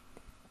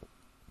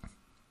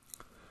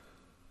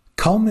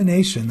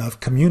 Culmination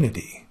of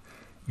Community.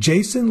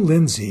 Jason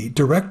Lindsay,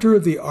 director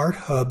of the Art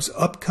Hub's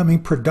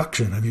upcoming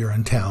production of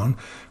Urinetown,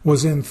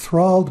 was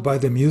enthralled by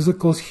the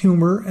musical's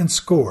humor and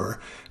score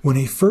when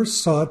he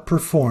first saw it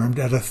performed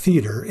at a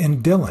theater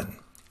in Dillon.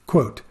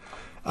 Quote,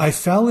 I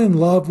fell in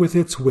love with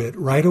its wit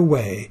right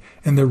away,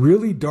 and the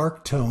really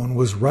dark tone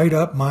was right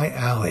up my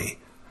alley,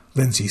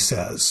 Lindsay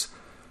says.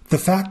 The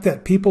fact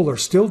that people are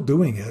still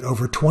doing it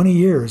over 20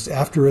 years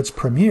after its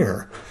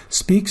premiere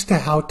speaks to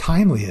how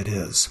timely it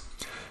is.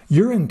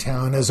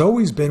 Urinetown has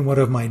always been one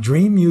of my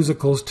dream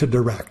musicals to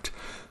direct,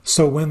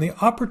 so when the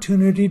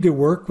opportunity to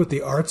work with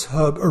the Arts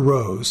Hub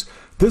arose,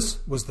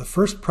 this was the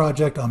first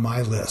project on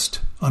my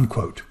list,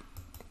 unquote.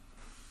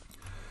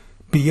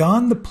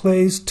 Beyond the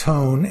play's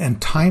tone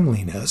and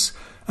timeliness,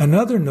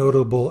 another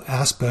notable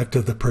aspect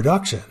of the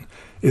production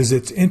is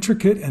its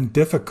intricate and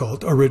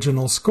difficult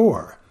original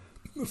score,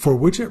 for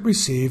which it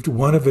received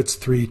one of its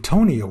 3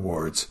 Tony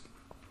Awards,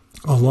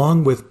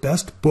 along with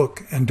Best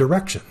Book and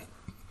Direction.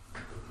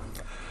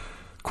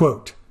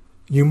 Quote,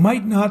 you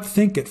might not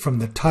think it from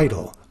the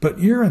title, but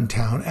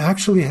Urinetown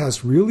actually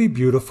has really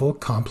beautiful,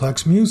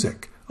 complex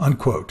music,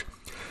 unquote,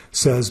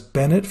 says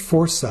Bennett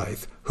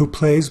Forsyth, who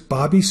plays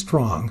Bobby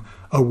Strong,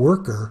 a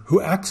worker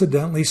who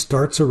accidentally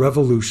starts a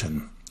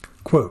revolution.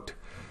 Quote,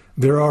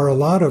 there are a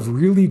lot of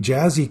really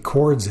jazzy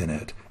chords in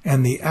it,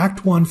 and the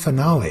Act 1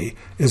 finale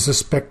is a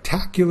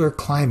spectacular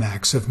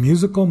climax of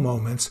musical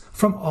moments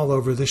from all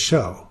over the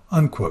show,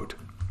 unquote.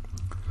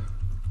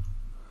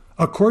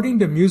 According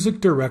to music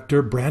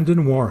director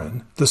Brandon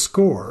Warren, the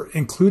score,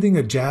 including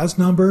a jazz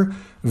number,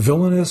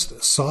 villainous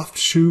soft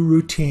shoe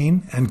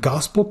routine, and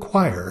gospel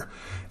choir,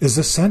 is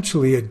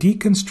essentially a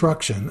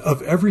deconstruction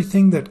of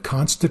everything that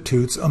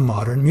constitutes a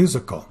modern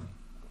musical.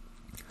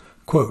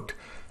 Quote,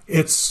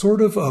 it's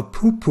sort of a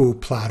poo-poo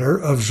platter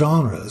of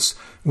genres,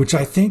 which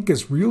I think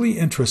is really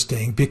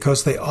interesting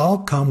because they all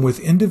come with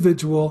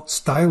individual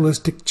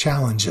stylistic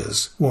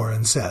challenges,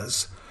 Warren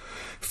says.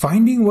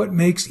 Finding what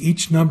makes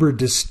each number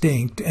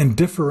distinct and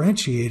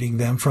differentiating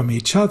them from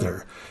each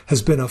other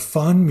has been a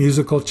fun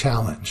musical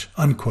challenge,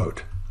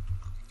 unquote.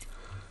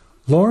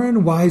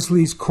 Lauren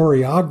Wisely's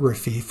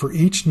choreography for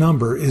each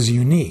number is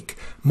unique,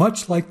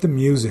 much like the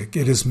music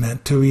it is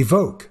meant to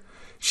evoke.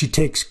 She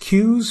takes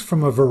cues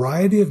from a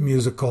variety of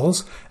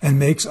musicals and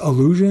makes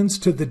allusions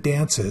to the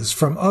dances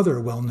from other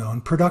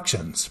well-known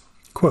productions.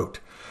 Quote,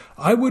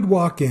 I would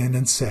walk in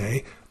and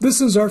say,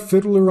 this is our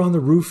Fiddler on the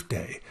Roof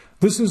day.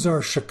 This is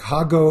our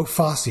Chicago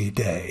Fosse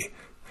day.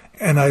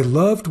 And I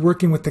loved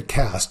working with the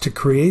cast to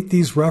create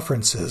these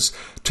references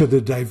to the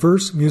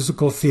diverse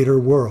musical theater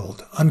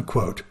world,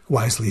 unquote,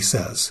 Wisely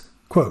says.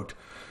 Quote,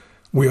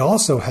 we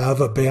also have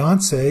a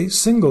Beyoncé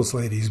single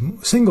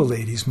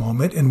ladies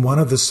moment in one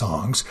of the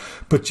songs,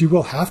 but you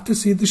will have to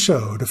see the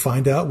show to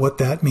find out what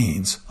that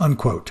means,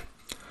 unquote.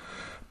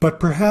 But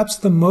perhaps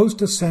the most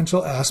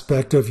essential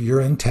aspect of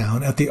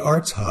Urinetown at the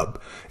Arts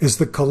Hub is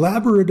the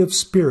collaborative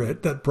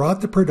spirit that brought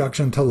the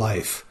production to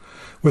life.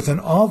 With an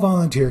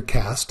all-volunteer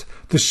cast,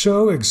 the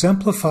show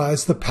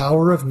exemplifies the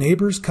power of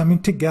neighbors coming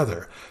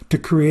together to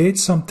create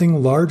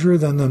something larger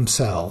than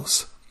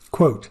themselves.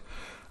 Quote,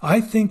 I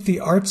think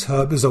the Arts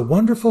Hub is a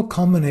wonderful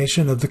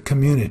culmination of the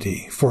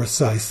community,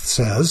 Forsyth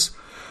says.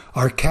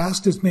 Our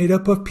cast is made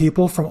up of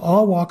people from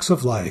all walks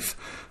of life.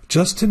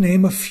 Just to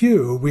name a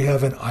few, we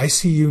have an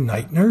ICU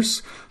night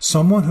nurse,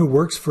 someone who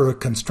works for a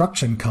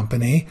construction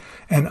company,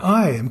 and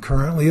I am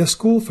currently a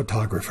school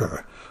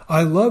photographer.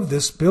 I love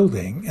this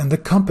building and the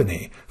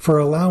company for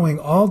allowing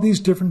all these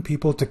different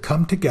people to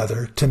come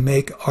together to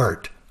make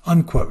art,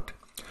 unquote.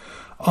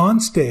 On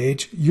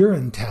stage,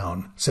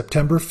 Urinetown,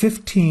 September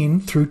 15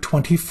 through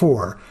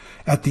 24,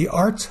 at the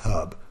Arts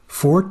Hub,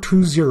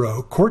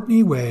 420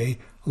 Courtney Way,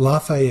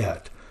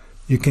 Lafayette.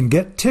 You can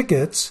get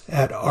tickets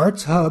at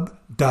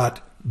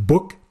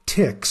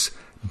artshub.booktix,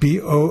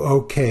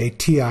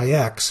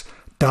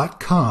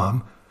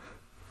 BOOKTIX.com.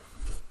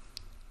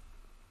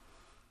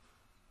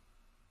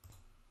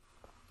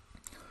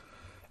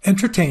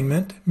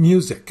 Entertainment,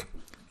 music.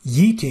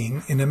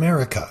 Yeeting in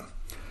America.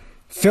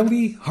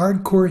 Philly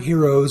hardcore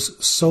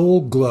heroes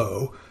Soul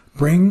Glow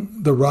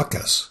bring the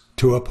ruckus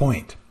to a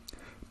point.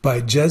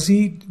 By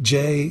Jesse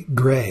J.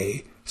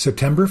 Gray,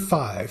 September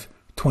 5,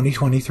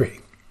 2023.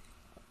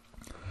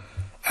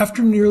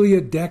 After nearly a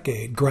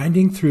decade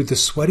grinding through the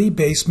sweaty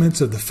basements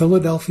of the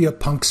Philadelphia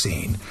punk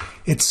scene,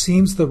 it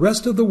seems the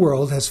rest of the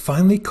world has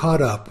finally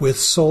caught up with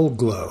Soul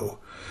Glow.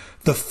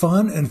 The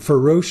fun and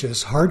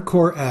ferocious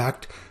hardcore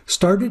act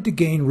started to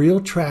gain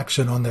real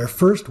traction on their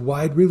first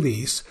wide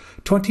release,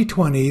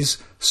 2020's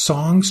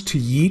Songs to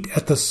Yeet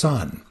at the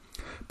Sun.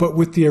 But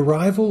with the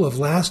arrival of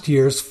last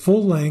year's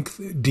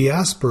full-length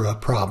Diaspora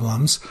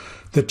Problems,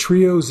 the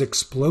trio's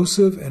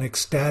explosive and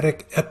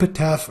ecstatic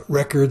Epitaph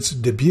Records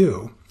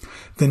debut,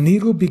 the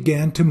needle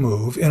began to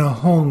move in a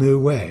whole new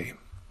way.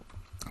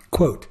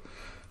 Quote,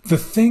 "The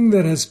thing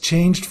that has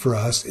changed for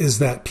us is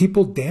that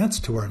people dance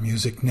to our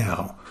music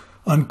now,"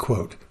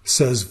 unquote,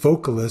 says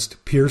vocalist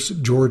Pierce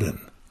Jordan.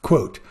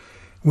 Quote,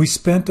 "We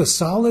spent a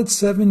solid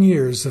 7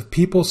 years of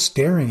people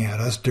staring at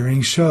us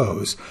during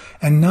shows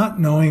and not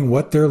knowing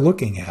what they're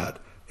looking at.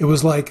 It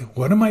was like,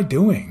 what am I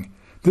doing?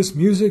 This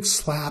music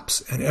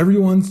slaps and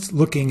everyone's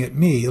looking at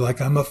me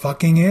like I'm a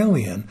fucking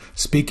alien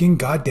speaking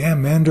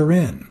goddamn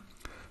Mandarin."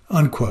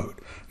 Unquote.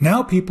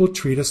 Now people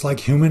treat us like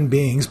human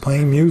beings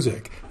playing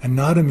music and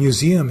not a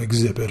museum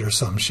exhibit or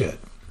some shit.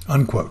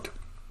 Unquote.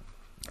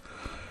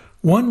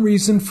 One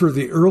reason for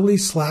the early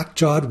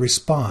slack-jawed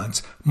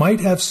response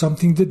might have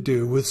something to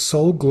do with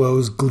Soul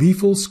Glow's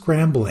gleeful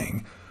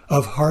scrambling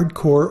of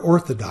hardcore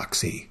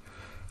orthodoxy.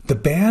 The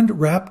band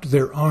wrapped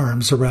their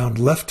arms around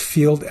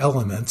left-field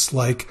elements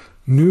like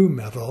nu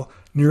metal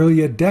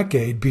nearly a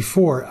decade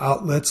before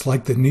outlets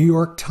like the New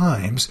York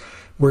Times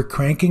were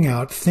cranking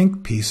out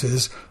think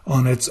pieces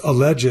on its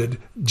alleged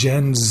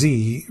Gen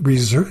Z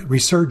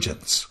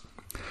resurgence.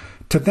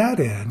 To that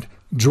end,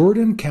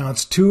 Jordan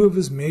counts two of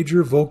his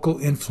major vocal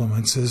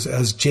influences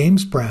as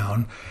James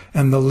Brown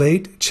and the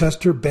late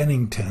Chester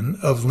Bennington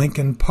of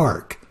Linkin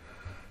Park.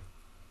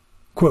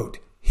 Quote,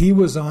 "He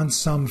was on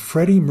some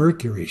Freddie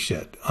Mercury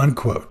shit,"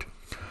 unquote.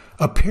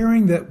 A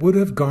pairing that would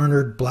have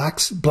garnered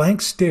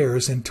blank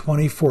stares in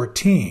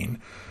 2014,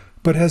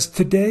 but has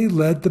today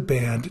led the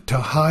band to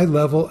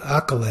high-level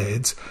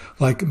accolades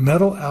like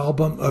Metal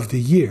Album of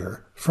the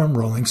Year from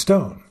Rolling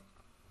Stone.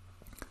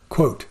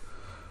 Quote,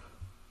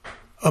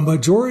 "A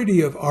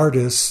majority of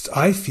artists,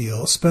 I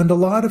feel, spend a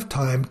lot of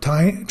time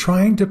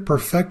trying to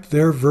perfect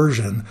their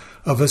version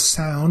of a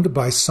sound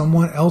by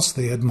someone else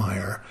they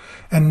admire,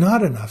 and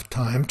not enough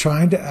time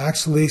trying to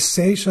actually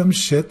say some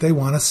shit they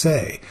want to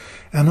say,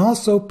 and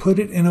also put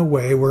it in a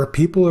way where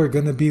people are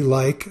going to be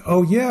like,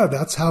 oh yeah,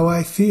 that's how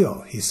I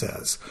feel," he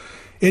says.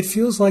 "It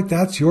feels like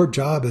that's your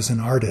job as an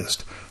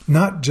artist,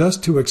 not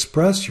just to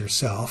express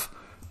yourself,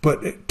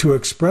 but to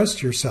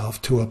express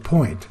yourself to a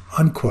point,"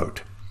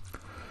 unquote.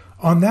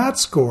 On that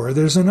score,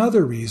 there's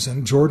another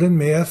reason Jordan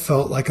may have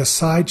felt like a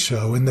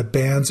sideshow in the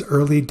band's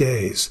early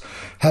days,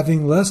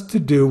 having less to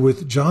do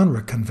with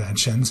genre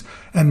conventions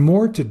and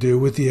more to do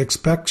with the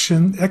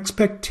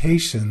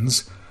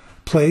expectations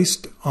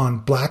placed on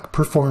black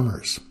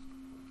performers.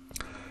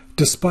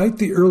 Despite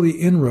the early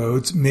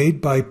inroads made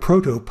by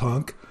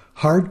proto-punk,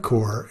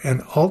 hardcore,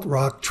 and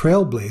alt-rock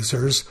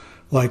trailblazers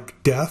like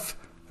Death,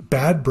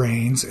 Bad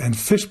Brains, and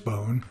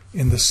Fishbone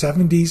in the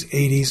 70s,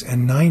 80s,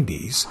 and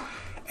 90s,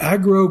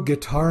 aggro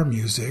guitar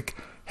music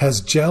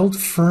has gelled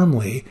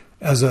firmly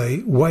as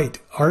a white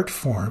art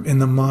form in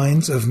the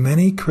minds of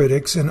many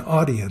critics and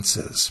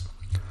audiences.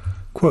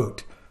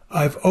 Quote,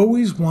 "I've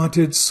always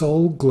wanted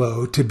Soul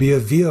Glow to be a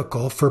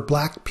vehicle for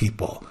black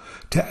people,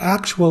 to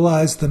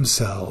actualize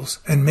themselves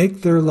and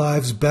make their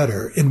lives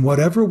better in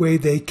whatever way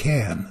they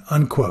can,"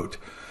 unquote,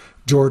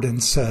 Jordan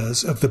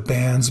says of the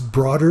band's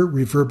broader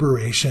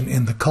reverberation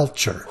in the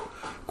culture.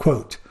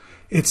 Quote,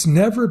 "It's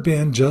never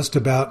been just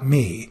about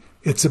me.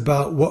 It's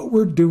about what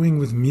we're doing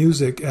with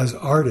music as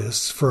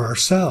artists for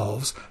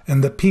ourselves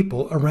and the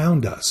people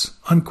around us,"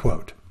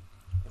 unquote.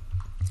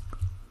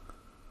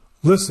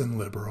 Listen,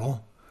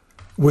 liberal.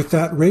 With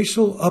that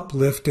racial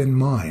uplift in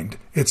mind,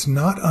 it's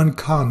not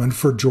uncommon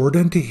for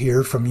Jordan to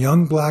hear from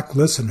young black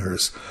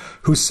listeners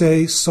who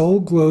say Soul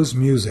Glow's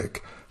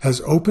music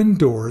has opened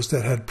doors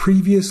that had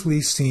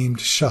previously seemed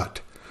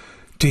shut.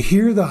 To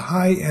hear the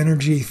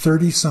high-energy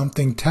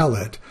 30-something tell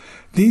it,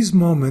 these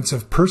moments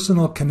of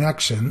personal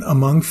connection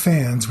among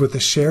fans with a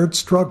shared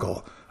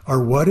struggle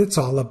are what it's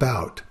all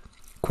about.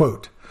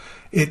 Quote,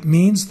 "It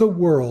means the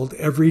world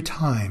every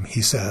time,"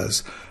 he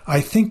says.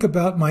 "I think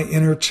about my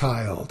inner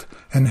child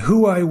and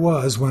who I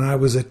was when I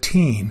was a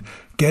teen,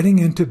 getting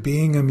into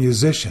being a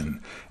musician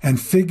and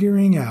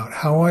figuring out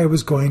how I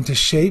was going to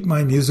shape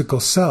my musical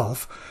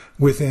self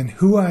within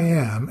who I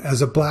am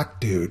as a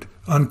black dude,"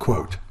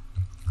 unquote.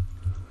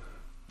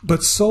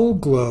 But Soul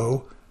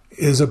Glow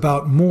is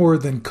about more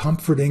than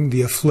comforting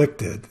the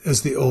afflicted,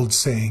 as the old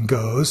saying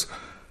goes.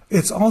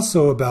 It's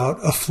also about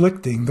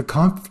afflicting the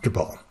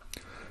comfortable.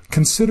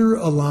 Consider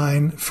a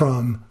line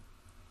from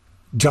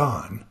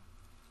John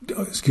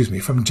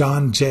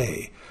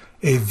Jay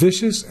a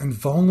vicious and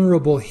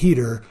vulnerable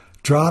heater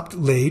dropped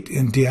late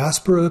in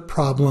Diaspora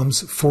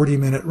Problems'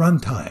 40-minute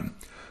runtime.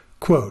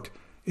 Quote,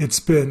 "It's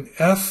been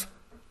F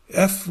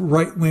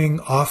right-wing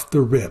off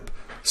the rip.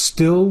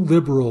 Still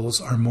liberals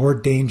are more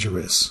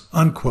dangerous."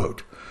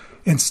 Unquote.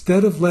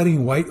 Instead of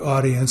letting white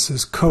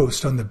audiences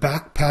coast on the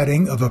back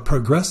padding of a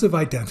progressive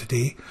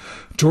identity,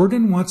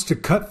 Jordan wants to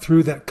cut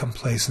through that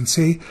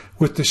complacency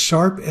with the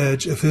sharp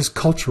edge of his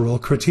cultural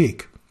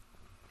critique.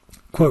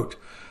 Quote,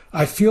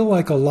 "I feel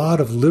like a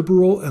lot of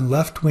liberal and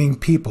left-wing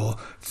people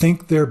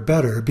think they're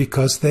better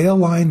because they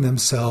align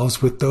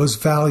themselves with those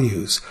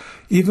values,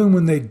 even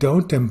when they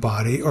don't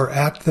embody or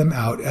act them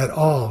out at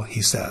all,"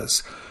 he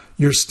says.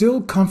 "You're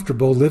still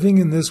comfortable living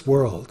in this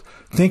world,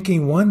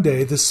 thinking one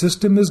day the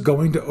system is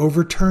going to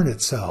overturn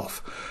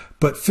itself.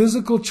 But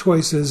physical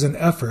choices and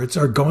efforts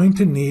are going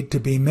to need to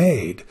be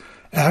made.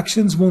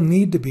 Actions will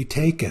need to be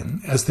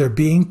taken as they're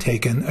being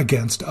taken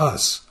against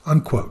us."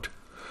 Unquote.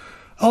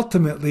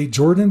 Ultimately,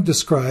 Jordan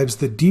describes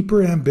the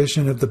deeper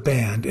ambition of the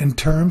band in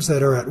terms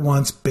that are at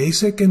once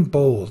basic and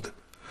bold.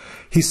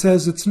 He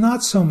says it's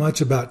not so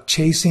much about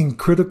chasing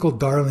critical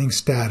darling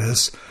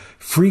status,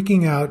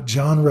 freaking out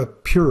genre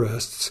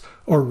purists,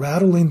 or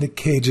rattling the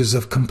cages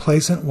of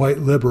complacent white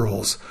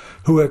liberals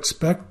who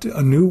expect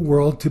a new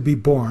world to be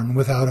born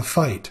without a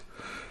fight.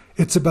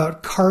 It's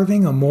about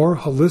carving a more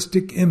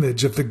holistic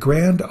image of the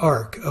grand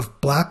arc of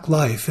black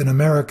life in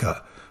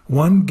America,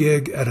 one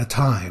gig at a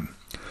time.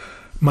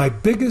 "My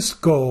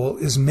biggest goal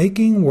is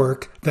making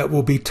work that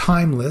will be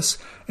timeless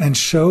and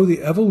show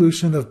the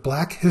evolution of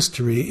black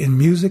history in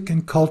music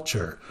and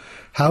culture,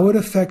 how it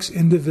affects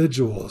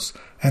individuals,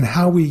 and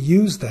how we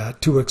use that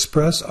to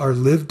express our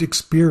lived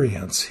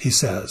experience," he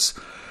says.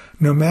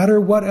 "No matter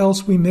what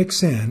else we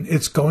mix in,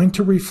 it's going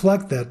to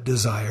reflect that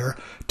desire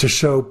to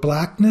show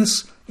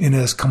blackness in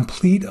as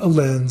complete a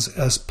lens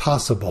as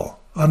possible."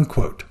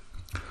 Unquote.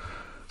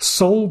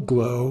 Soul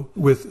Glow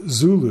with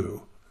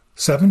Zulu,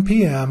 7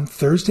 p.m.,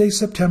 Thursday,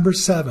 September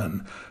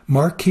 7,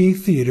 Marquee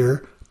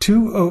Theater,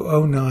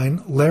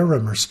 2009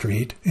 Larimer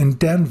Street in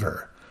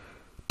Denver.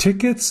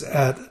 Tickets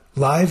at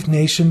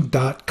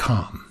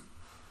livenation.com.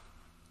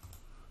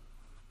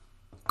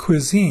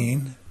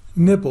 Cuisine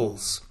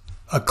Nibbles,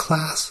 a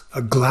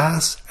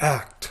glass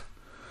act.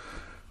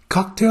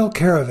 Cocktail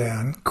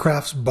Caravan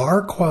crafts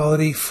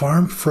bar-quality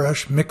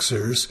farm-fresh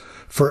mixers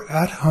for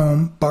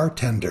at-home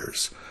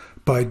bartenders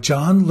by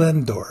John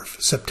Lendorf,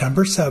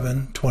 September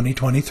 7,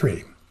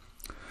 2023.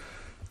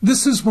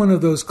 This is one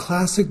of those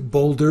classic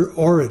Boulder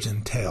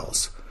origin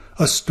tales,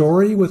 a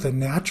story with a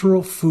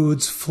natural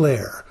foods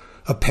flair,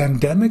 a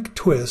pandemic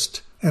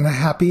twist, and a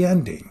happy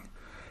ending.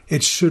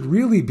 It should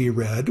really be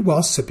read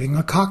while sipping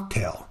a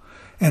cocktail,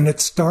 and it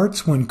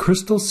starts when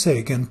Crystal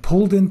Sagan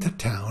pulled into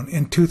town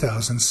in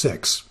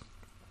 2006.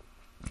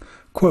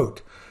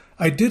 Quote,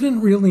 "I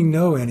didn't really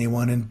know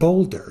anyone in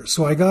Boulder,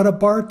 so I got a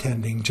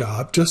bartending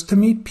job just to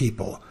meet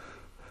people,"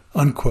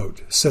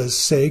 unquote, says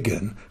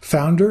Sagan,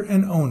 founder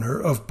and owner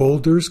of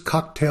Boulder's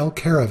Cocktail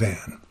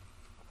Caravan.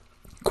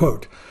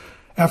 Quote,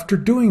 "After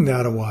doing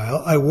that a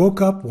while, I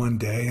woke up one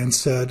day and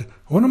said,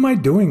 'What am I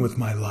doing with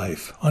my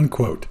life?'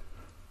 Unquote.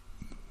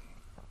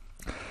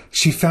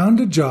 She found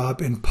a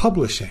job in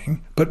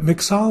publishing, but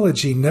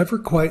mixology never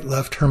quite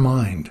left her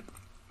mind.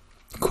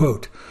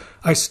 Quote,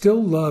 "I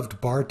still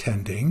loved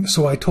bartending,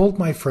 so I told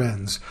my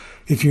friends,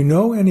 if you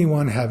know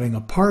anyone having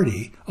a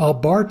party, I'll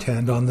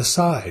bartend on the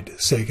side,"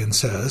 Sagan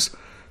says.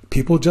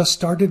 People just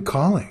started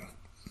calling.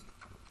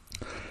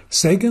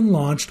 Sagan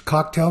launched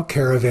Cocktail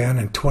Caravan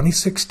in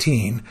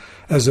 2016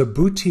 as a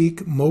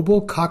boutique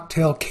mobile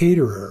cocktail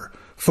caterer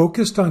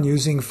focused on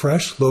using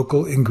fresh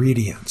local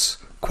ingredients.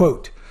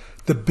 Quote,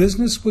 "The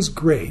business was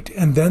great,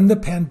 and then the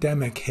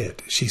pandemic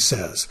hit," she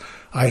says.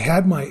 "I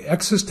had my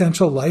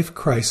existential life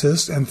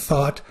crisis and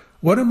thought,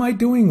 what am I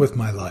doing with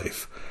my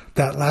life?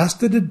 That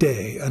lasted a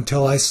day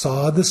until I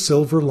saw the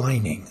silver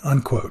lining,"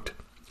 unquote.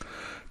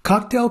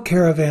 Cocktail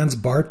Caravan's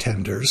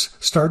bartenders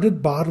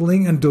started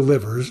bottling and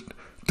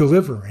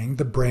delivering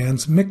the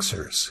brand's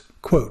mixers.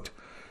 Quote,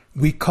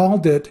 "We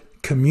called it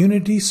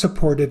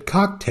community-supported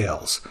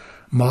cocktails,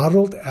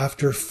 modeled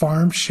after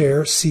farm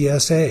share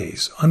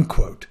CSAs,"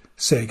 unquote,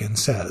 Sagan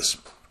says.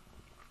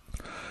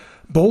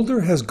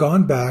 Boulder has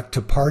gone back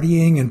to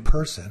partying in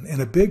person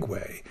in a big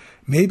way,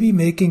 maybe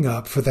making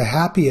up for the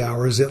happy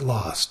hours it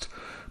lost.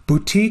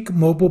 Boutique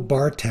mobile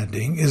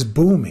bartending is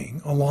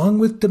booming, along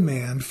with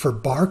demand for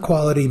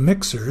bar-quality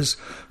mixers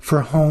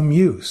for home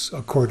use,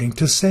 according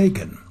to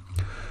Sagan.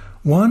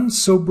 One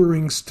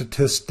sobering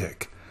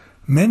statistic: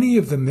 many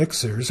of the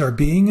mixers are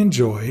being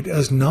enjoyed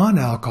as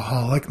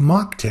non-alcoholic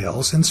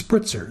mocktails and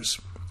spritzers.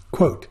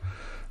 Quote,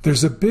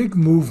 "There's a big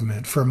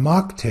movement for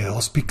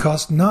mocktails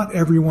because not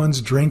everyone's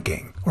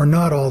drinking, or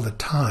not all the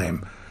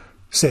time,"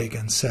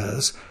 Sagan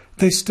says.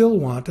 "They still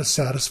want a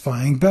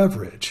satisfying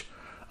beverage.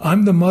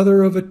 I'm the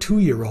mother of a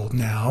 2-year-old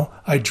now.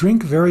 I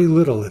drink very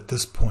little at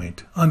this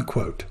point,"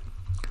 unquote.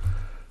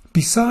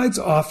 Besides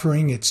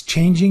offering its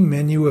changing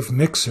menu of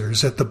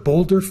mixers at the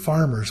Boulder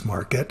Farmers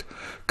Market,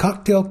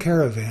 Cocktail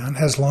Caravan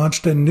has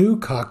launched a new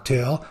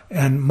cocktail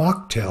and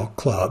mocktail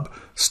club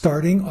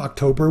starting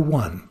October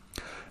 1.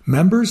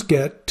 Members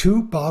get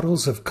 2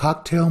 bottles of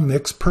cocktail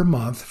mix per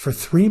month for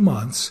 3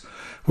 months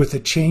with a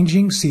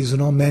changing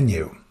seasonal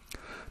menu.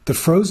 The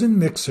frozen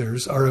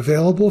mixers are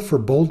available for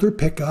Boulder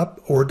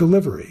pickup or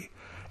delivery.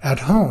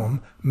 At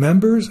home,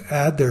 members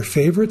add their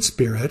favorite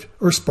spirit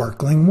or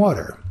sparkling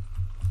water.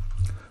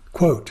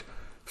 Quote,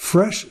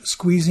 fresh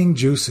squeezing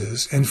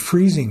juices and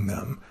freezing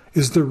them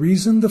is the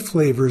reason the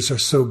flavors are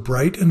so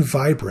bright and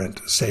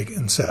vibrant,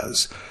 Sagan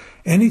says.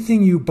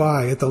 Anything you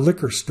buy at the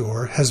liquor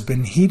store has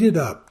been heated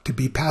up to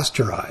be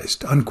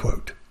pasteurized,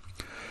 unquote.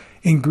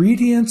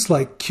 Ingredients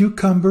like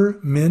cucumber,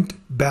 mint,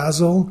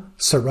 basil,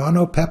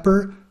 serrano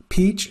pepper,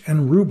 peach,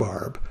 and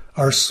rhubarb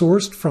are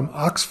sourced from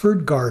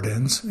Oxford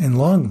Gardens in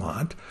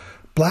Longmont,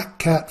 Black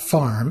Cat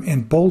Farm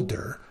in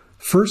Boulder,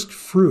 First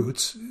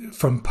Fruits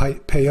from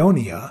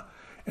Paonia,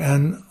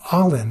 and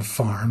Olin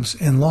Farms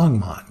in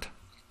Longmont.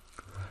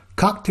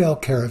 Cocktail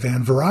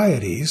Caravan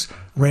varieties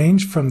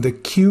range from the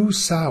Q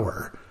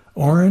Sour,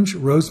 orange,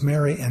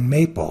 rosemary, and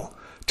maple,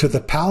 to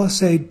the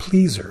Palisade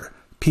Pleaser,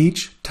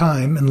 peach,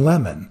 thyme, and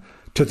lemon,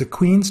 to the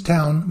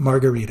Queenstown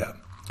Margarita.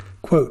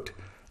 Quote,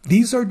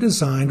 these are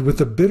designed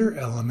with a bitter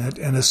element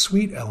and a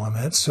sweet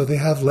element so they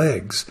have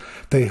legs.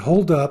 They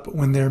hold up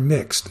when they're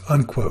mixed,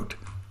 unquote,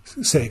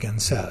 Sagan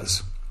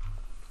says.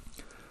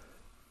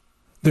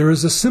 There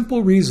is a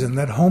simple reason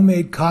that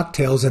homemade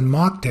cocktails and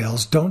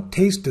mocktails don't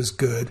taste as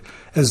good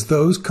as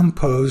those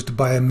composed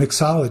by a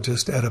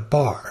mixologist at a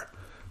bar.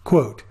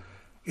 Quote,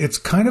 it's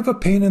kind of a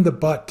pain in the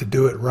butt to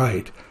do it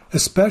right,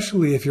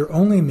 especially if you're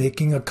only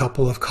making a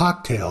couple of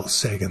cocktails,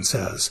 Sagan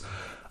says.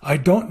 I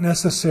don't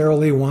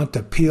necessarily want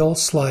to peel,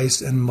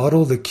 slice, and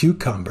muddle the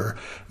cucumber,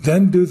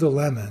 then do the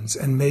lemons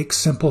and make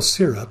simple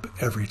syrup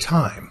every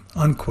time,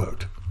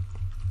 unquote.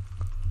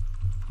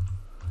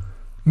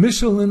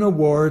 Michelin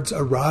Awards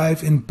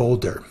arrive in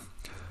Boulder.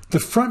 The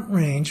Front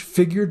Range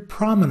figured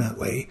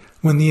prominently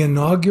when the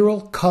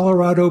inaugural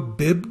Colorado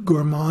Bib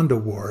Gourmand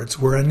Awards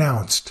were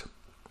announced.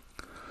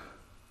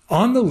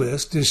 On the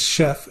list is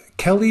Chef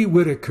Kelly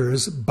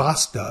Whitaker's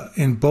Basta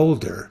in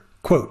Boulder,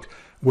 quote,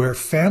 where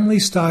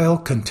family-style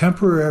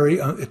contemporary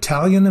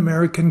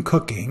Italian-American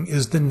cooking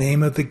is the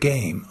name of the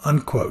game,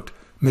 unquote,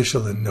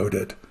 Michelin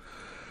noted.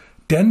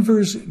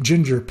 Denver's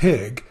Ginger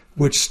Pig,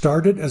 which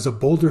started as a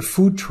Boulder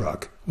food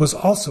truck, was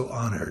also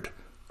honored.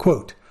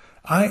 Quote,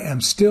 I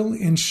am still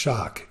in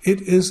shock.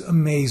 It is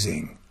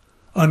amazing,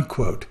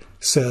 unquote,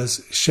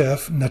 says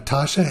Chef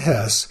Natasha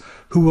Hess,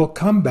 who will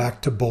come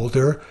back to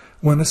Boulder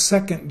when a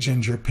second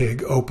Ginger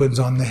Pig opens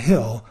on the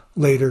hill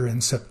later in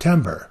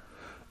September.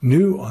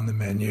 New on the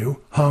menu,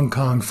 Hong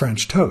Kong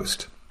French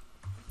toast.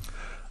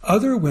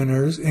 Other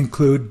winners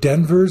include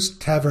Denver's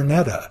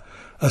Tavernetta,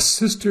 a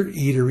sister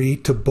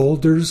eatery to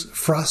Boulder's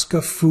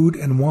Frasca Food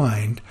and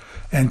Wine,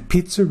 and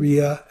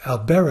Pizzeria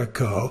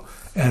Alberico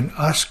and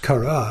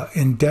Ashkara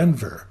in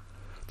Denver.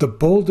 The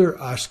Boulder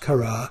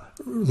Ashkara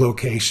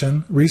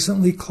location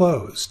recently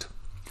closed.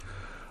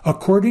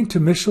 According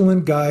to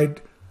Michelin Guide,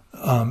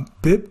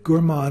 Bib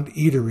Gourmand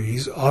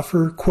eateries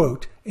offer,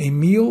 quote, a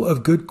meal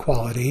of good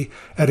quality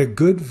at a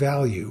good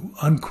value,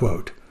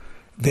 unquote.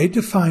 They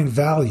define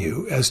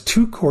value as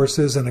 2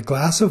 courses and a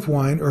glass of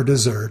wine or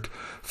dessert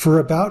for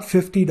about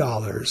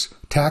 $50,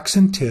 tax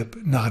and tip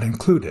not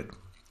included.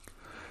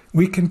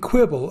 We can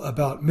quibble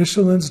about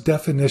Michelin's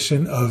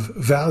definition of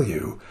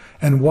value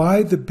and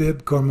why the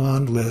Bib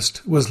Gourmand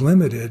list was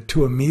limited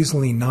to a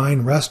measly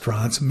 9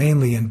 restaurants,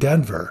 mainly in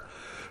Denver,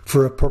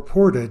 for a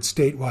purported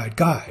statewide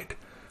guide.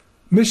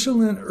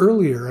 Michelin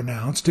earlier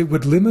announced it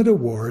would limit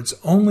awards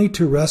only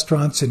to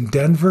restaurants in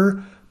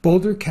Denver,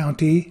 Boulder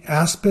County,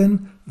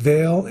 Aspen,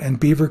 Vail, and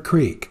Beaver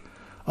Creek.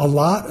 A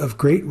lot of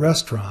great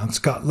restaurants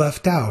got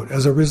left out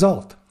as a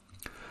result.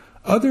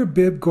 Other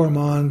Bib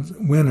Gourmand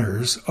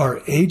winners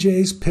are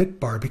AJ's Pit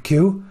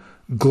Barbecue,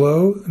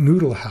 Glow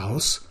Noodle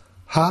House,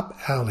 Hop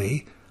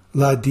Alley,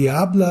 La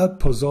Diabla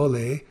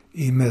Pozole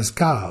y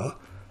Mezcal,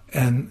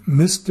 and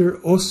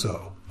Mr.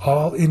 Oso,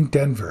 all in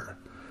Denver.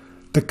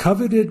 The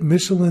coveted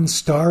Michelin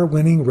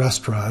star-winning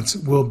restaurants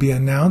will be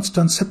announced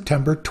on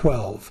September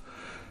 12.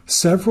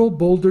 Several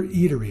Boulder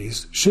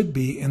eateries should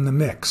be in the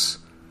mix.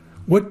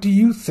 What do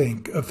you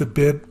think of the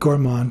Bib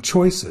Gourmand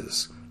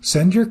choices?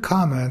 Send your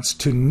comments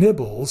to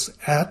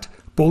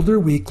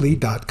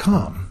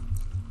nibbles@boulderweekly.com.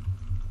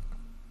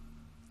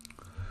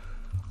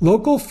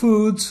 Local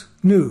foods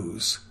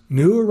news,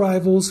 new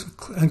arrivals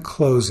and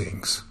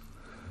closings.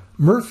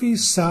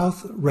 Murphy's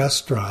South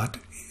Restaurant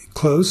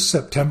closed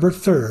September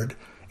 3rd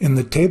in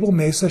the Table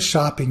Mesa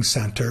Shopping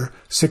Center,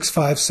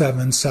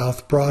 657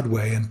 South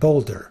Broadway in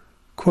Boulder.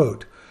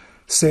 Quote,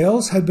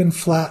 sales had been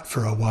flat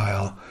for a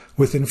while.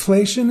 With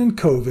inflation and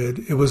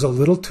COVID, it was a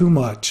little too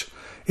much.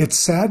 It's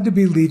sad to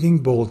be leaving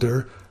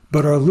Boulder,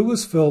 but our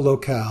Louisville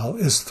locale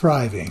is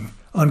thriving,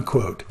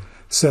 unquote,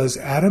 says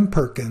Adam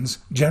Perkins,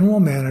 general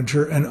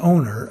manager and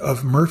owner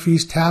of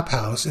Murphy's Tap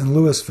House in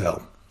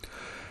Louisville.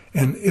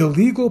 An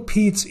illegal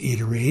Pete's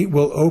Eatery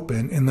will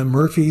open in the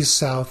Murphy's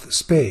South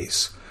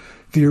space.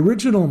 The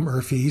original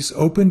Murphy's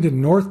opened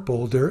in North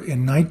Boulder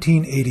in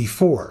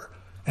 1984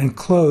 and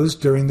closed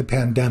during the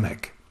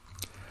pandemic.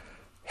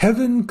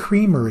 Heaven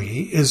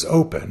Creamery is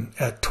open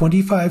at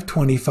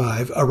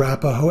 2525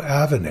 Arapahoe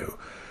Avenue,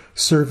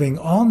 serving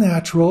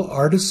all-natural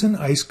artisan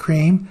ice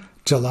cream,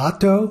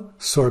 gelato,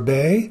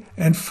 sorbet,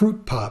 and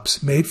fruit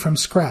pops made from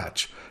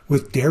scratch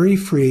with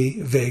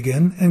dairy-free,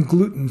 vegan, and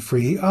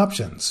gluten-free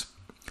options.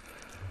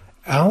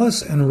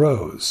 Alice and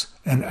Rose,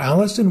 an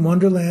Alice in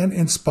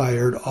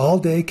Wonderland-inspired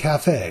all-day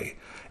cafe,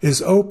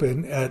 is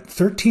open at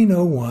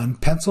 1301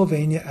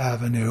 Pennsylvania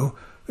Avenue,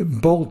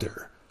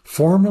 Boulder,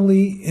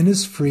 formerly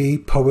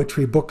Innisfree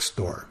Poetry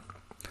Bookstore.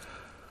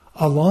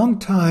 A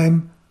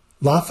longtime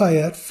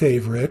Lafayette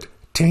favorite,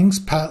 Ting's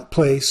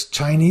Place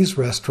Chinese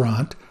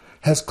restaurant,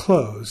 has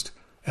closed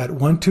at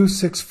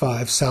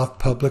 1265 South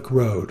Public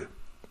Road.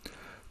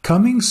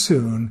 Coming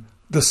soon,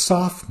 The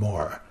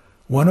Sophomore,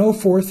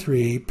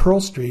 1043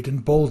 Pearl Street in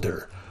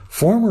Boulder,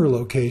 former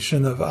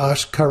location of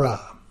Ashkara.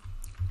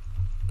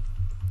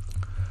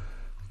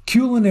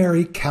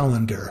 Culinary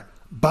calendar,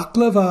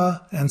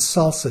 baklava and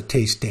salsa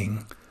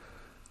tasting.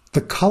 The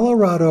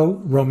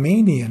Colorado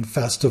Romanian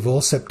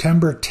Festival,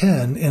 September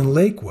 10 in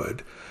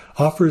Lakewood,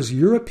 offers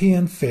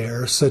European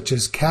fare such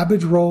as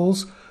cabbage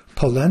rolls,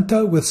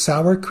 polenta with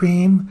sour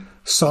cream,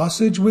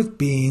 sausage with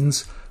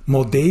beans,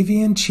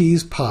 Moldavian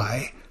cheese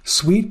pie,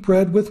 sweet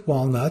bread with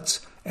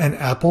walnuts, and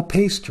apple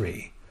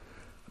pastry.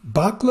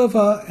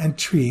 Baklava and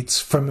treats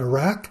from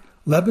Iraq,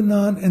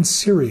 Lebanon, and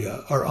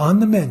Syria are on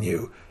the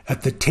menu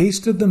at the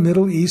Taste of the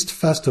Middle East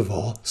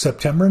Festival,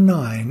 September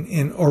 9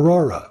 in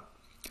Aurora.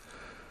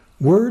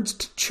 Words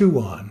to chew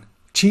on.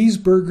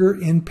 Cheeseburger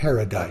in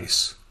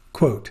Paradise.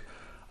 Quote,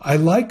 I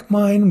like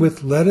mine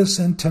with lettuce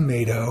and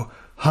tomato,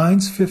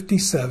 Heinz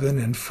 57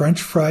 and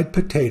French fried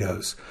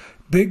potatoes,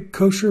 big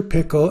kosher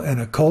pickle and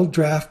a cold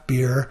draft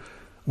beer.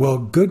 Well,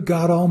 good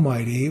God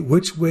Almighty,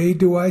 which way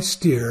do I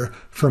steer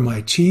for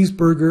my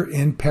cheeseburger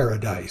in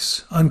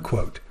paradise?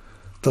 Unquote.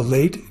 The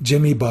late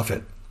Jimmy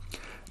Buffett.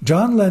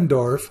 John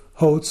Lendorf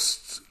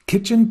hosts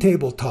Kitchen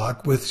Table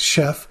Talk with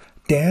Chef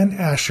Dan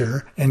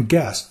Asher and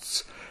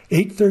guests,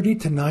 8:30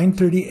 to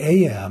 9:30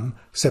 a.m.,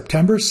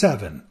 September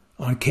 7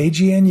 on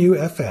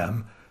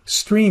KGNU-FM,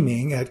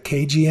 streaming at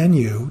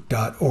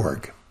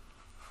kgnu.org.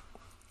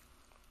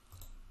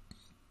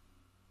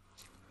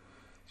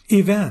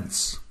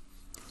 Events.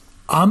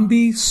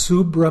 Ambi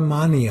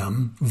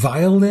Subramaniam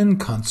Violin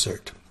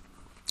Concert,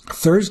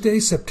 Thursday,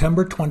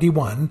 September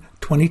 21,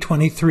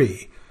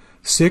 2023,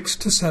 6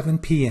 to 7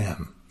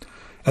 p.m.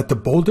 at the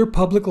Boulder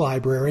Public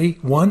Library,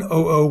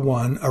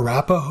 1001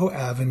 Arapahoe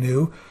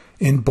Avenue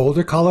in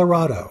Boulder,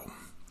 Colorado.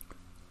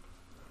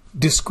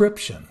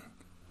 Description.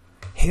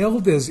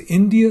 Hailed as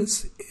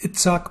India's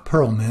Itzhak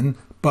Perlman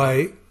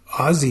by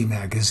Aussie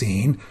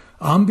Magazine,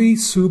 Ambi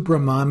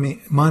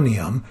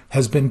Subramaniam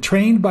has been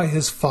trained by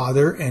his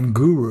father and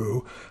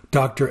guru,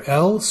 Dr.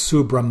 L.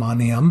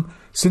 Subramaniam,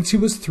 since he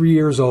was 3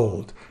 years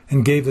old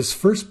and gave his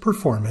first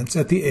performance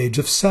at the age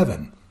of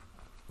 7.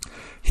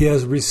 He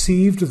has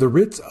received the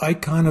Ritz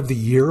Icon of the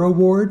Year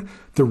Award,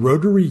 the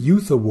Rotary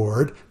Youth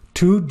Award,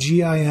 2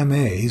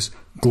 GIMAs,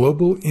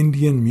 Global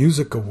Indian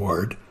Music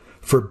Award,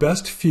 for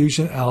Best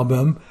Fusion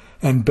Album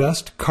and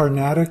Best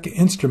Carnatic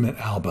Instrument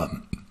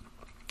Album,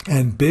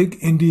 and Big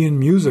Indian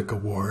Music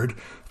Award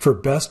for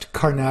Best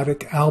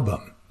Carnatic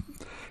Album.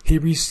 He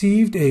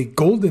received a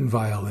golden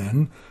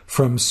violin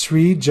from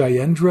Sri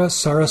Jayendra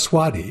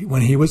Saraswati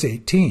when he was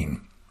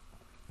 18.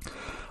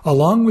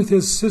 Along with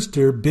his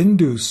sister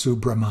Bindu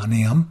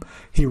Subramaniam,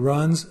 he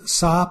runs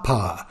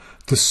SAPA,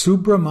 the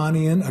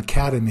Subramanian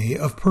Academy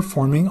of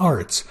Performing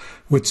Arts,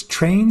 which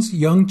trains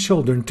young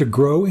children to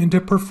grow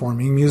into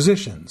performing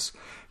musicians.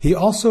 He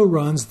also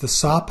runs the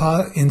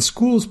SAPA in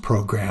Schools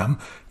program,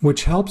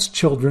 which helps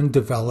children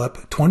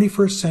develop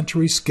 21st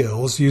century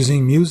skills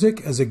using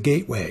music as a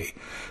gateway.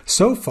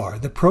 So far,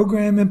 the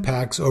program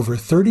impacts over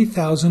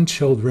 30,000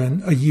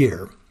 children a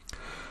year.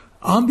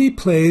 Ambi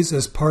plays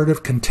as part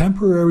of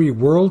contemporary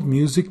world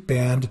music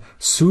band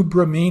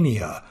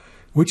Subramania,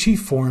 which he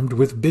formed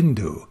with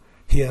Bindu.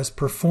 He has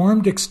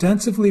performed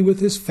extensively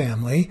with his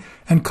family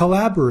and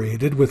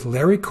collaborated with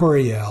Larry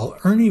Coryell,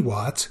 Ernie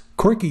Watts,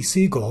 Corky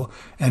Siegel,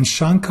 and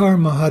Shankar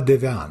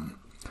Mahadevan.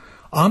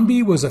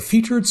 Ambi was a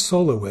featured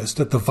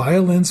soloist at the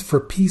Violins for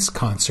Peace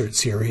concert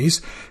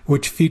series,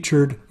 which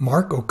featured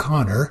Mark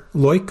O'Connor,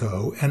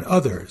 Loiko, and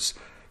others.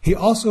 He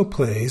also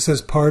plays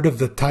as part of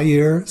the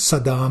Tahir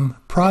Saddam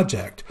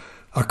Project,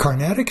 a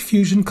Carnatic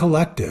fusion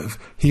collective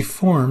he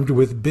formed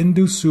with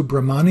Bindu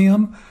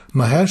Subramaniam,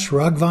 Mahesh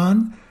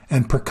Raghavan,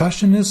 and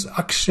percussionist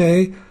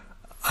Akshay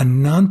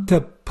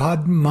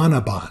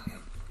Anantapadmanabhan.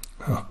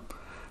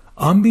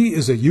 Ambi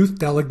is a youth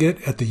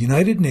delegate at the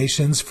United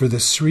Nations for the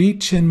Sri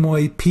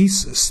Chinmoy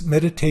Peace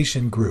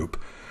Meditation Group.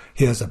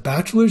 He has a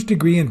bachelor's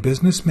degree in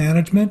business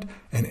management,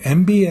 an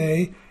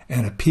MBA,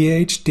 and a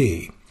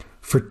PhD.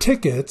 For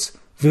tickets,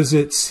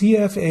 visit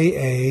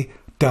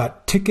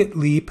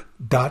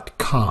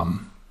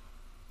cfaa.ticketleap.com.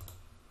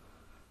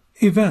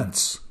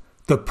 Events: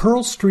 The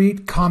Pearl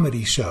Street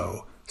Comedy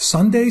Show,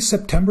 Sunday,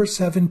 September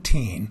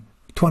 17,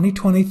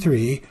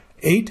 2023,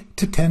 8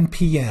 to 10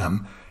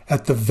 p.m.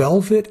 at the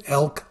Velvet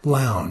Elk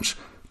Lounge,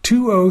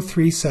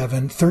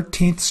 2037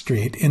 13th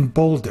Street in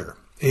Boulder,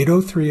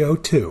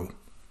 80302.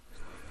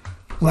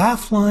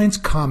 Laugh Lines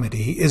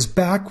Comedy is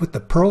back with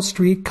the Pearl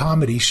Street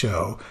Comedy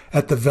Show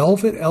at the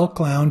Velvet Elk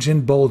Lounge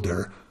in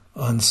Boulder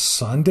on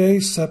Sunday,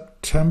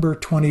 September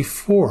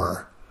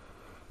 24.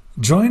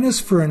 Join us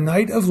for a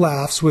night of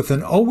laughs with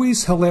an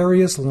always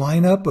hilarious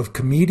lineup of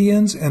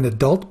comedians and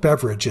adult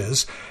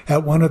beverages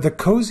at one of the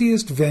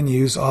coziest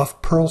venues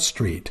off Pearl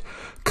Street.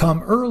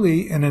 Come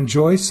early and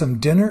enjoy some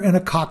dinner and a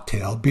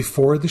cocktail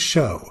before the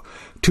show.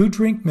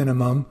 2-drink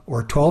minimum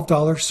or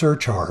 $12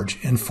 surcharge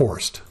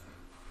enforced.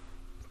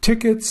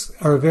 Tickets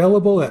are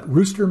available at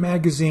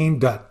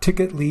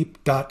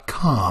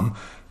roostermagazine.ticketleap.com,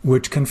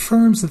 which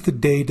confirms that the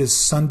date is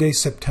Sunday,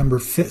 September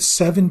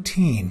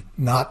 17,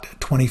 not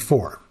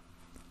 24.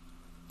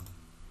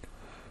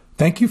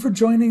 Thank you for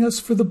joining us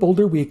for the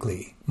Boulder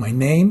Weekly. My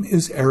name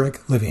is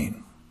Eric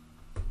Levine.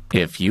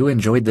 If you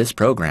enjoyed this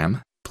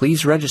program,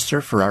 please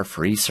register for our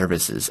free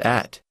services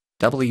at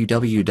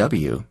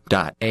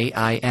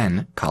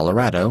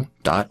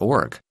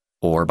www.aincolorado.org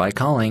or by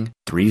calling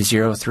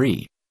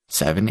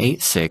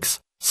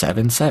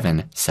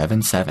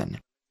 303-786-7777.